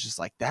one I was just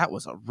like, that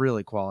was a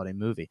really quality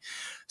movie.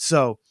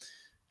 So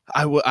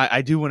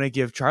I do want to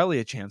give Charlie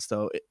a chance,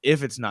 though.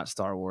 If it's not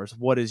Star Wars,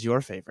 what is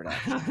your favorite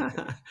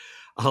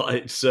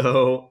action?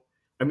 So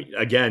I mean,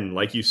 again,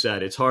 like you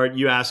said, it's hard.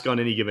 You ask on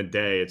any given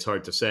day, it's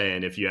hard to say.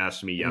 And if you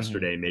asked me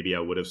yesterday, maybe I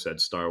would have said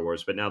Star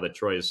Wars. But now that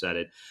Troy has said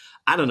it,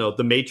 I don't know.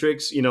 The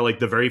Matrix, like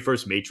the very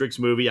first Matrix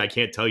movie, I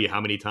can't tell you how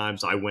many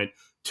times I went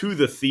to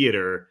the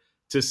theater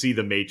to see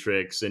the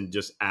Matrix and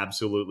just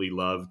absolutely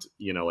loved,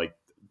 like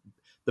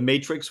the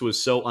Matrix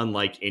was so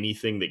unlike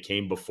anything that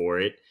came before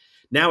it.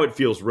 Now it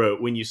feels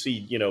rote when you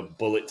see,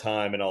 bullet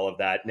time and all of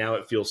that. Now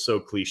it feels so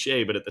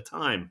cliche, but at the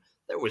time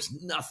there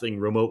was nothing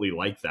remotely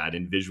like that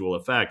in visual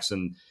effects.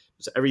 And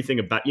just everything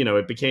about,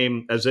 it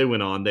became, as they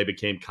went on, they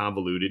became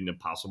convoluted and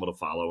impossible to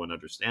follow and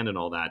understand and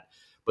all that.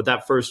 But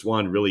that first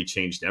one really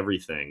changed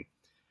everything.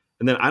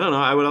 And then, I don't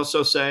know, I would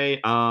also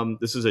say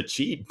this is a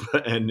cheat,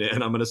 and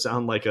I'm going to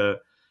sound like a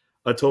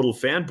total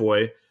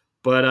fanboy,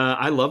 but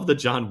I love the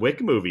John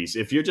Wick movies.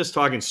 If you're just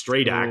talking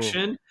straight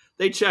action,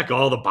 they check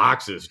all the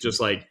boxes,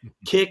 just like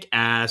kick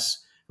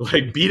ass,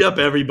 like beat up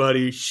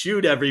everybody,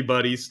 shoot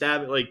everybody,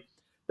 stab it. Like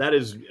that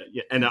is,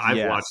 and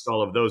I've watched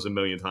all of those a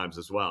million times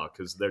as well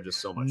because they're just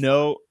so much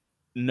fun.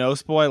 No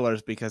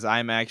spoilers, because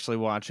I'm actually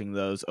watching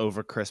those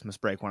over Christmas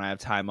break when I have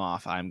time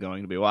off. I'm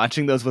going to be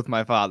watching those with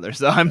my father,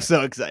 so I'm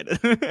so excited.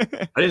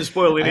 I didn't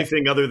spoil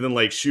anything other than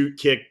like shoot,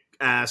 kick,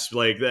 ass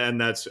like that. And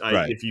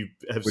Right. if you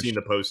have Which seen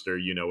the poster,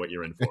 you know what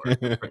you're in for.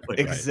 Like, right.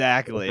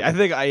 Exactly. I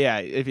think, yeah,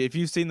 if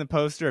you've seen the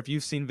poster, if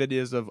you've seen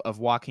videos of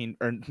Joaquin,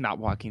 or not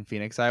Joaquin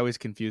Phoenix, I always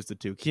confuse the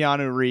two.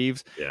 Keanu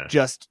Reeves yeah.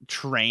 just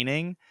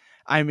training.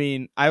 I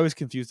mean, I always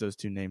confuse those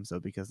two names though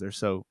because they're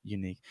so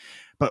unique.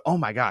 But oh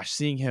my gosh,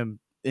 seeing him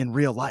in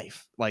real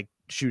life, like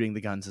shooting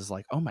the guns, is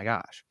like, oh my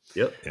gosh.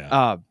 Yep.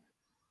 Yeah.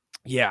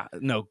 Yeah,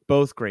 no,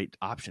 both great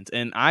options.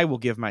 And I will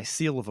give my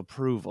seal of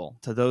approval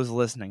to those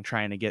listening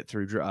trying to get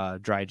through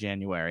dry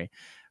January,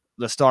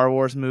 the Star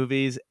Wars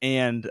movies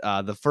and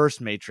the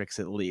first Matrix,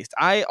 at least.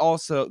 I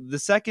also, the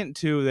second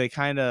two, they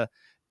kind of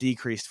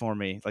decreased for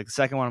me. Like the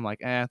second one, I'm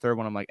like, third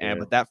one, I'm like, Yeah.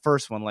 but that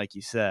first one, like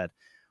you said,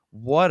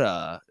 what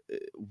a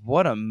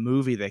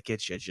movie that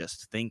gets you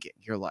just thinking.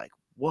 You're like,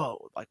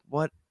 whoa, like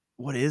what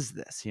is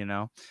this?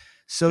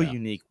 So Yeah.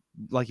 unique.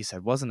 Like you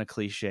said, wasn't a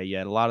cliche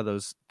yet. A lot of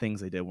those things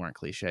they did weren't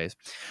cliches.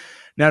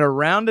 Now to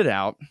round it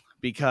out,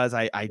 because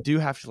I do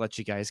have to let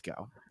you guys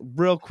go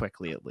real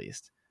quickly, at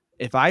least.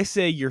 If I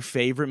say your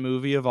favorite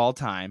movie of all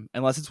time,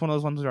 unless it's one of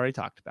those ones we already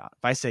talked about,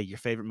 if I say your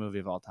favorite movie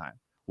of all time,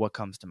 what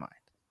comes to mind?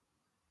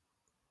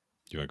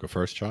 Do you want to go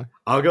first, Charlie?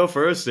 I'll go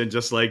first and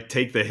just like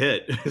take the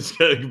hit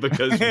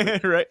because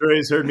Right?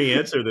 Trey's heard me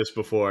answer this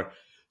before.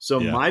 So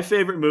Yeah. my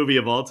favorite movie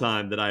of all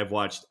time that I've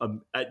watched,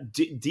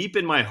 deep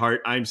in my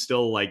heart, I'm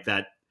still like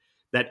that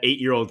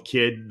 8-year-old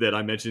kid that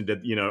I mentioned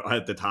at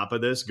the top of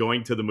this,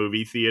 going to the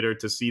movie theater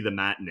to see the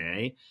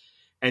matinee.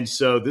 And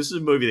so this is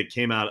a movie that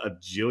came out a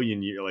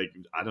jillion years, like,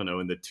 I don't know,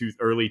 in the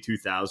early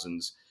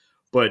 2000s.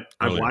 But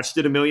I've Earlier. watched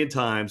it a million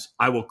times.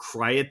 I will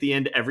cry at the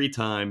end every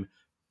time.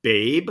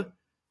 Babe,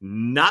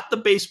 not the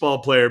baseball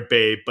player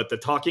Babe, but the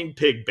talking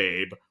pig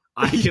Babe.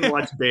 I can Yeah.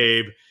 watch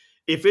Babe.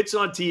 If it's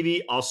on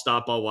TV, I'll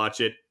stop, I'll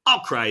watch it. I'll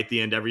cry at the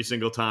end every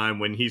single time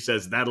when he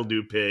says, "That'll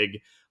do,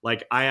 pig."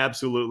 Like, I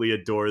absolutely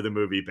adore the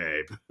movie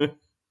Babe.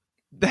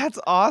 That's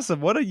awesome.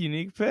 What a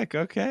unique pick.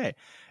 Okay.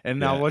 And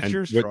now Yeah. what's And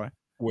yours, Troy?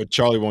 what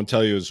Charlie won't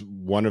tell you is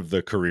one of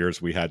the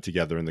careers we had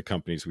together and the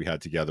companies we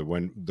had together.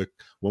 When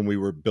we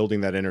were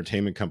building that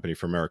entertainment company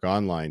for America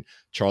Online,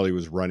 Charlie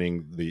was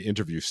running the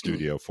interview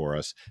studio for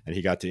us, and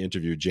he got to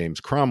interview James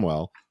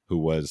Cromwell, who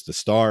was the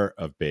star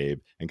of Babe,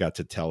 and got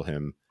to tell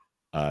him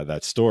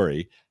that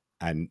story.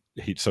 And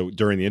so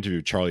during the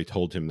interview, Charlie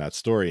told him that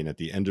story, and at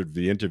the end of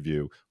the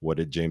interview, what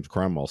did James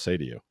Cromwell say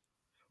to you?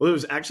 Well, it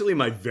was actually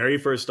my very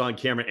first on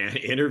camera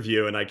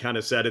interview. And I kind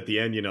of said at the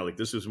end, like,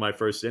 this was my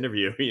first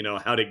interview,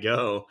 how'd it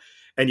go?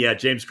 And yeah,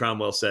 James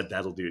Cromwell said,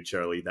 "That'll do,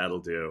 Charlie,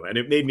 that'll do." And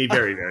it made me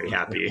very, very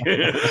happy.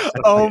 So,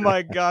 Oh yeah.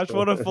 my gosh,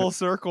 what a full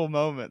circle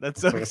moment. That's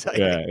so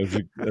exciting. Yeah,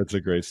 that's a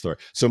great story.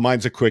 So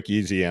mine's a quick,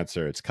 easy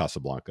answer. It's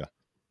Casablanca.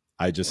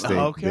 I just think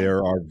Okay.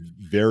 there are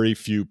very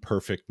few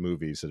perfect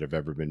movies that have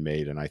ever been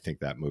made, and I think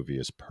that movie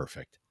is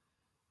perfect.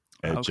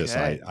 It just,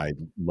 Okay. I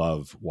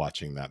love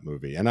watching that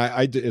movie. And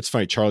it's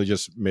funny, Charlie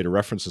just made a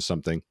reference to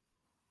something.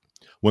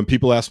 When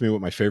people ask me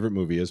what my favorite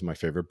movie is, my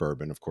favorite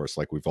bourbon, of course,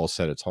 like we've all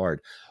said, it's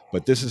hard.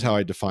 But this is how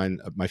I define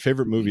my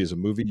favorite movie is a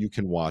movie you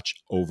can watch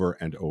over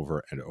and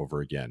over and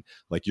over again.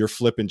 Like you're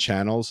flipping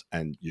channels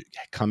and you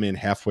come in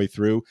halfway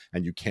through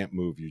and you can't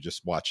move. You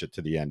just watch it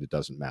to the end. It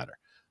doesn't matter.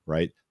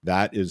 Right.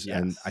 That is,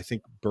 and I Yes.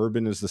 think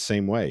bourbon is the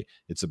same way.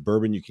 It's a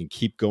bourbon you can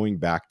keep going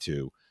back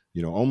to,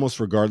 almost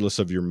regardless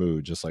of your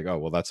mood, just like, oh,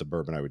 well, that's a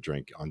bourbon I would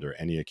drink under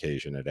any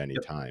occasion at any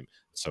time.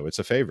 So it's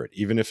a favorite,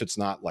 even if it's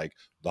not like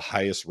the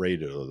highest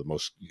rated or the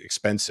most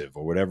expensive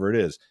or whatever it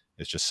is.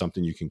 It's just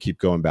something you can keep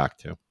going back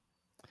to.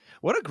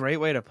 What a great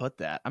way to put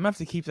that. I'm gonna have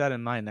to keep that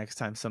in mind next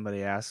time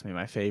somebody asks me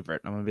my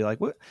favorite. I'm gonna be like,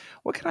 what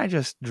can I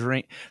just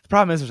drink? The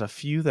problem is there's a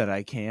few that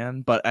I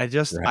can, but I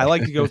Right.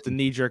 like to go with the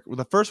knee jerk.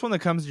 The first one that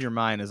comes to your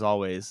mind is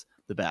always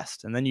the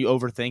best. And then you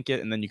overthink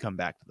it and then you come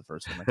back to the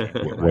first one that came to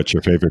your mind. What's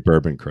your favorite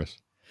bourbon, Chris?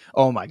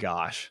 Oh my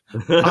gosh.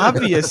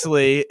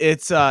 Obviously,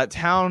 it's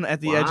Town at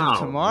the Edge of Wow.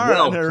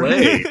 Tomorrow. Well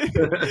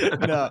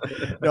played. No,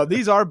 no,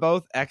 these are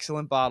both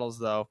excellent bottles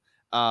though.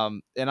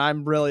 And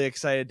I'm really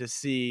excited to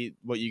see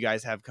what you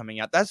guys have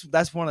coming out.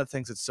 That's one of the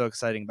things that's so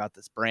exciting about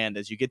this brand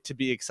is you get to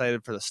be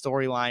excited for the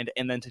storyline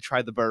and then to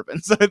try the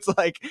bourbon. So it's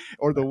like,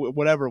 or the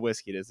whatever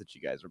whiskey it is that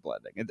you guys are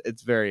blending.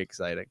 It's very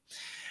exciting.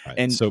 Right.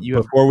 And So you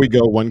have, before we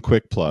go, one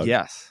quick plug.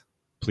 yes.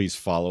 Please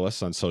follow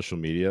us on social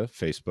media,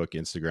 Facebook,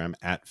 Instagram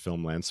at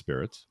Filmland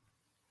Spirits.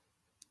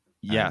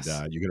 Yes.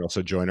 And you can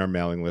also join our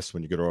mailing list.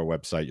 When you go to our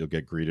website, you'll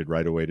get greeted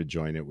right away to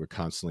join it. We're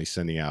constantly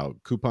sending out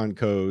coupon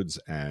codes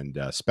and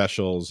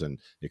specials and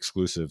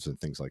exclusives and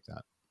things like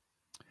that.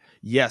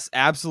 Yes,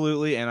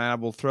 absolutely. And I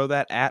will throw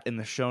that in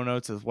the show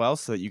notes as well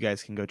so that you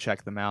guys can go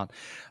check them out.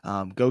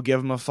 Go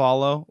give them a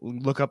follow,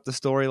 look up the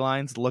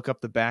storylines, look up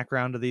the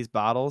background of these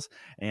bottles.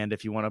 And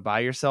if you want to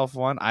buy yourself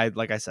one,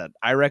 like I said,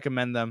 I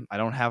recommend them. I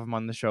don't have them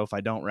on the show if I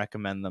don't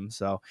recommend them.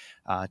 So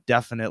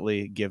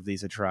definitely give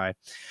these a try.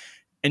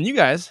 And you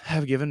guys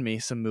have given me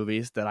some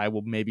movies that I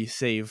will maybe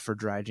save for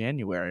dry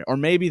January. Or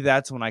maybe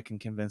that's when I can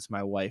convince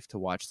my wife to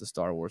watch the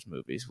Star Wars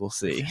movies. We'll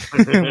see. That's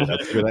a good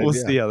We'll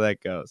idea. see how that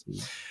goes.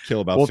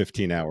 Kill about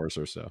 15 hours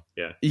or so.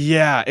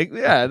 Yeah,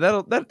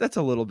 that's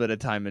a little bit of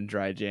time in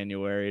dry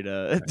January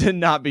to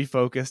not be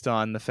focused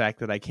on the fact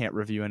that I can't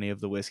review any of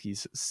the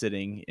whiskeys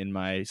sitting in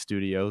my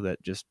studio that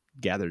just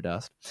gather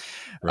dust.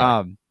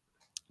 Right.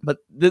 But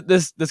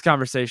this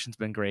conversation's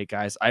been great,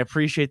 guys. I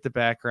appreciate the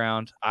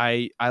background.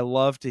 I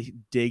love to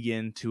dig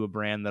into a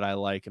brand that I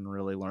like and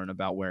really learn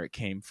about where it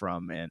came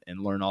from and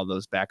learn all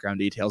those background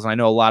details. And I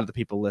know a lot of the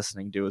people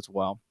listening do as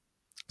well.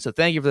 So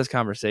thank you for this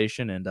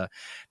conversation, and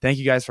thank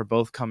you guys for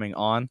both coming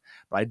on.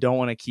 But I don't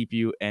want to keep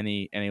you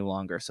any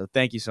longer. So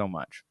thank you so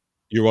much.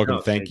 You're welcome.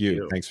 No, thank you.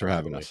 you. Thanks for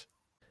having us.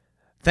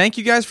 Thank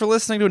you guys for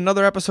listening to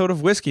another episode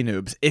of Whiskey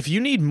Noobs. If you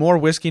need more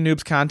Whiskey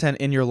Noobs content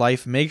in your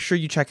life, make sure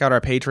you check out our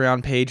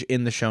Patreon page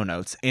in the show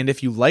notes. And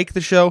if you like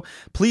the show,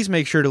 please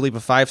make sure to leave a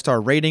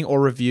 5-star rating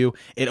or review.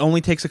 It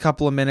only takes a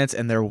couple of minutes,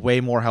 and they're way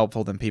more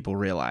helpful than people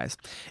realize.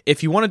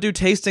 If you want to do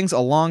tastings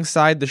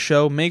alongside the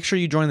show, make sure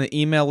you join the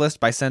email list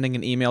by sending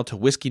an email to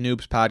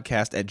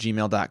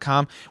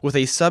whiskeynoobspodcast@gmail.com with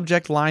a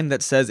subject line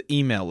that says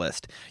email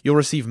list. You'll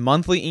receive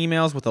monthly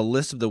emails with a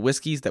list of the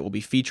whiskeys that will be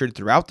featured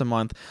throughout the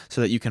month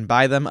so that you can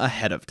buy them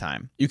ahead of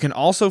time. You can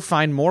also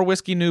find more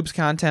Whiskey Noobs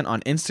content on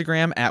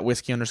Instagram at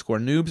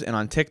 @whiskey_noobs and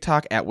on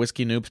TikTok at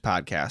Whiskey Noobs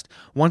Podcast.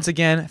 Once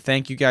again,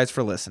 thank you guys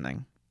for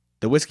listening.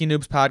 The Whiskey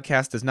Noobs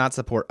Podcast does not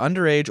support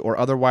underage or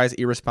otherwise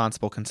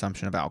irresponsible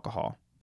consumption of alcohol.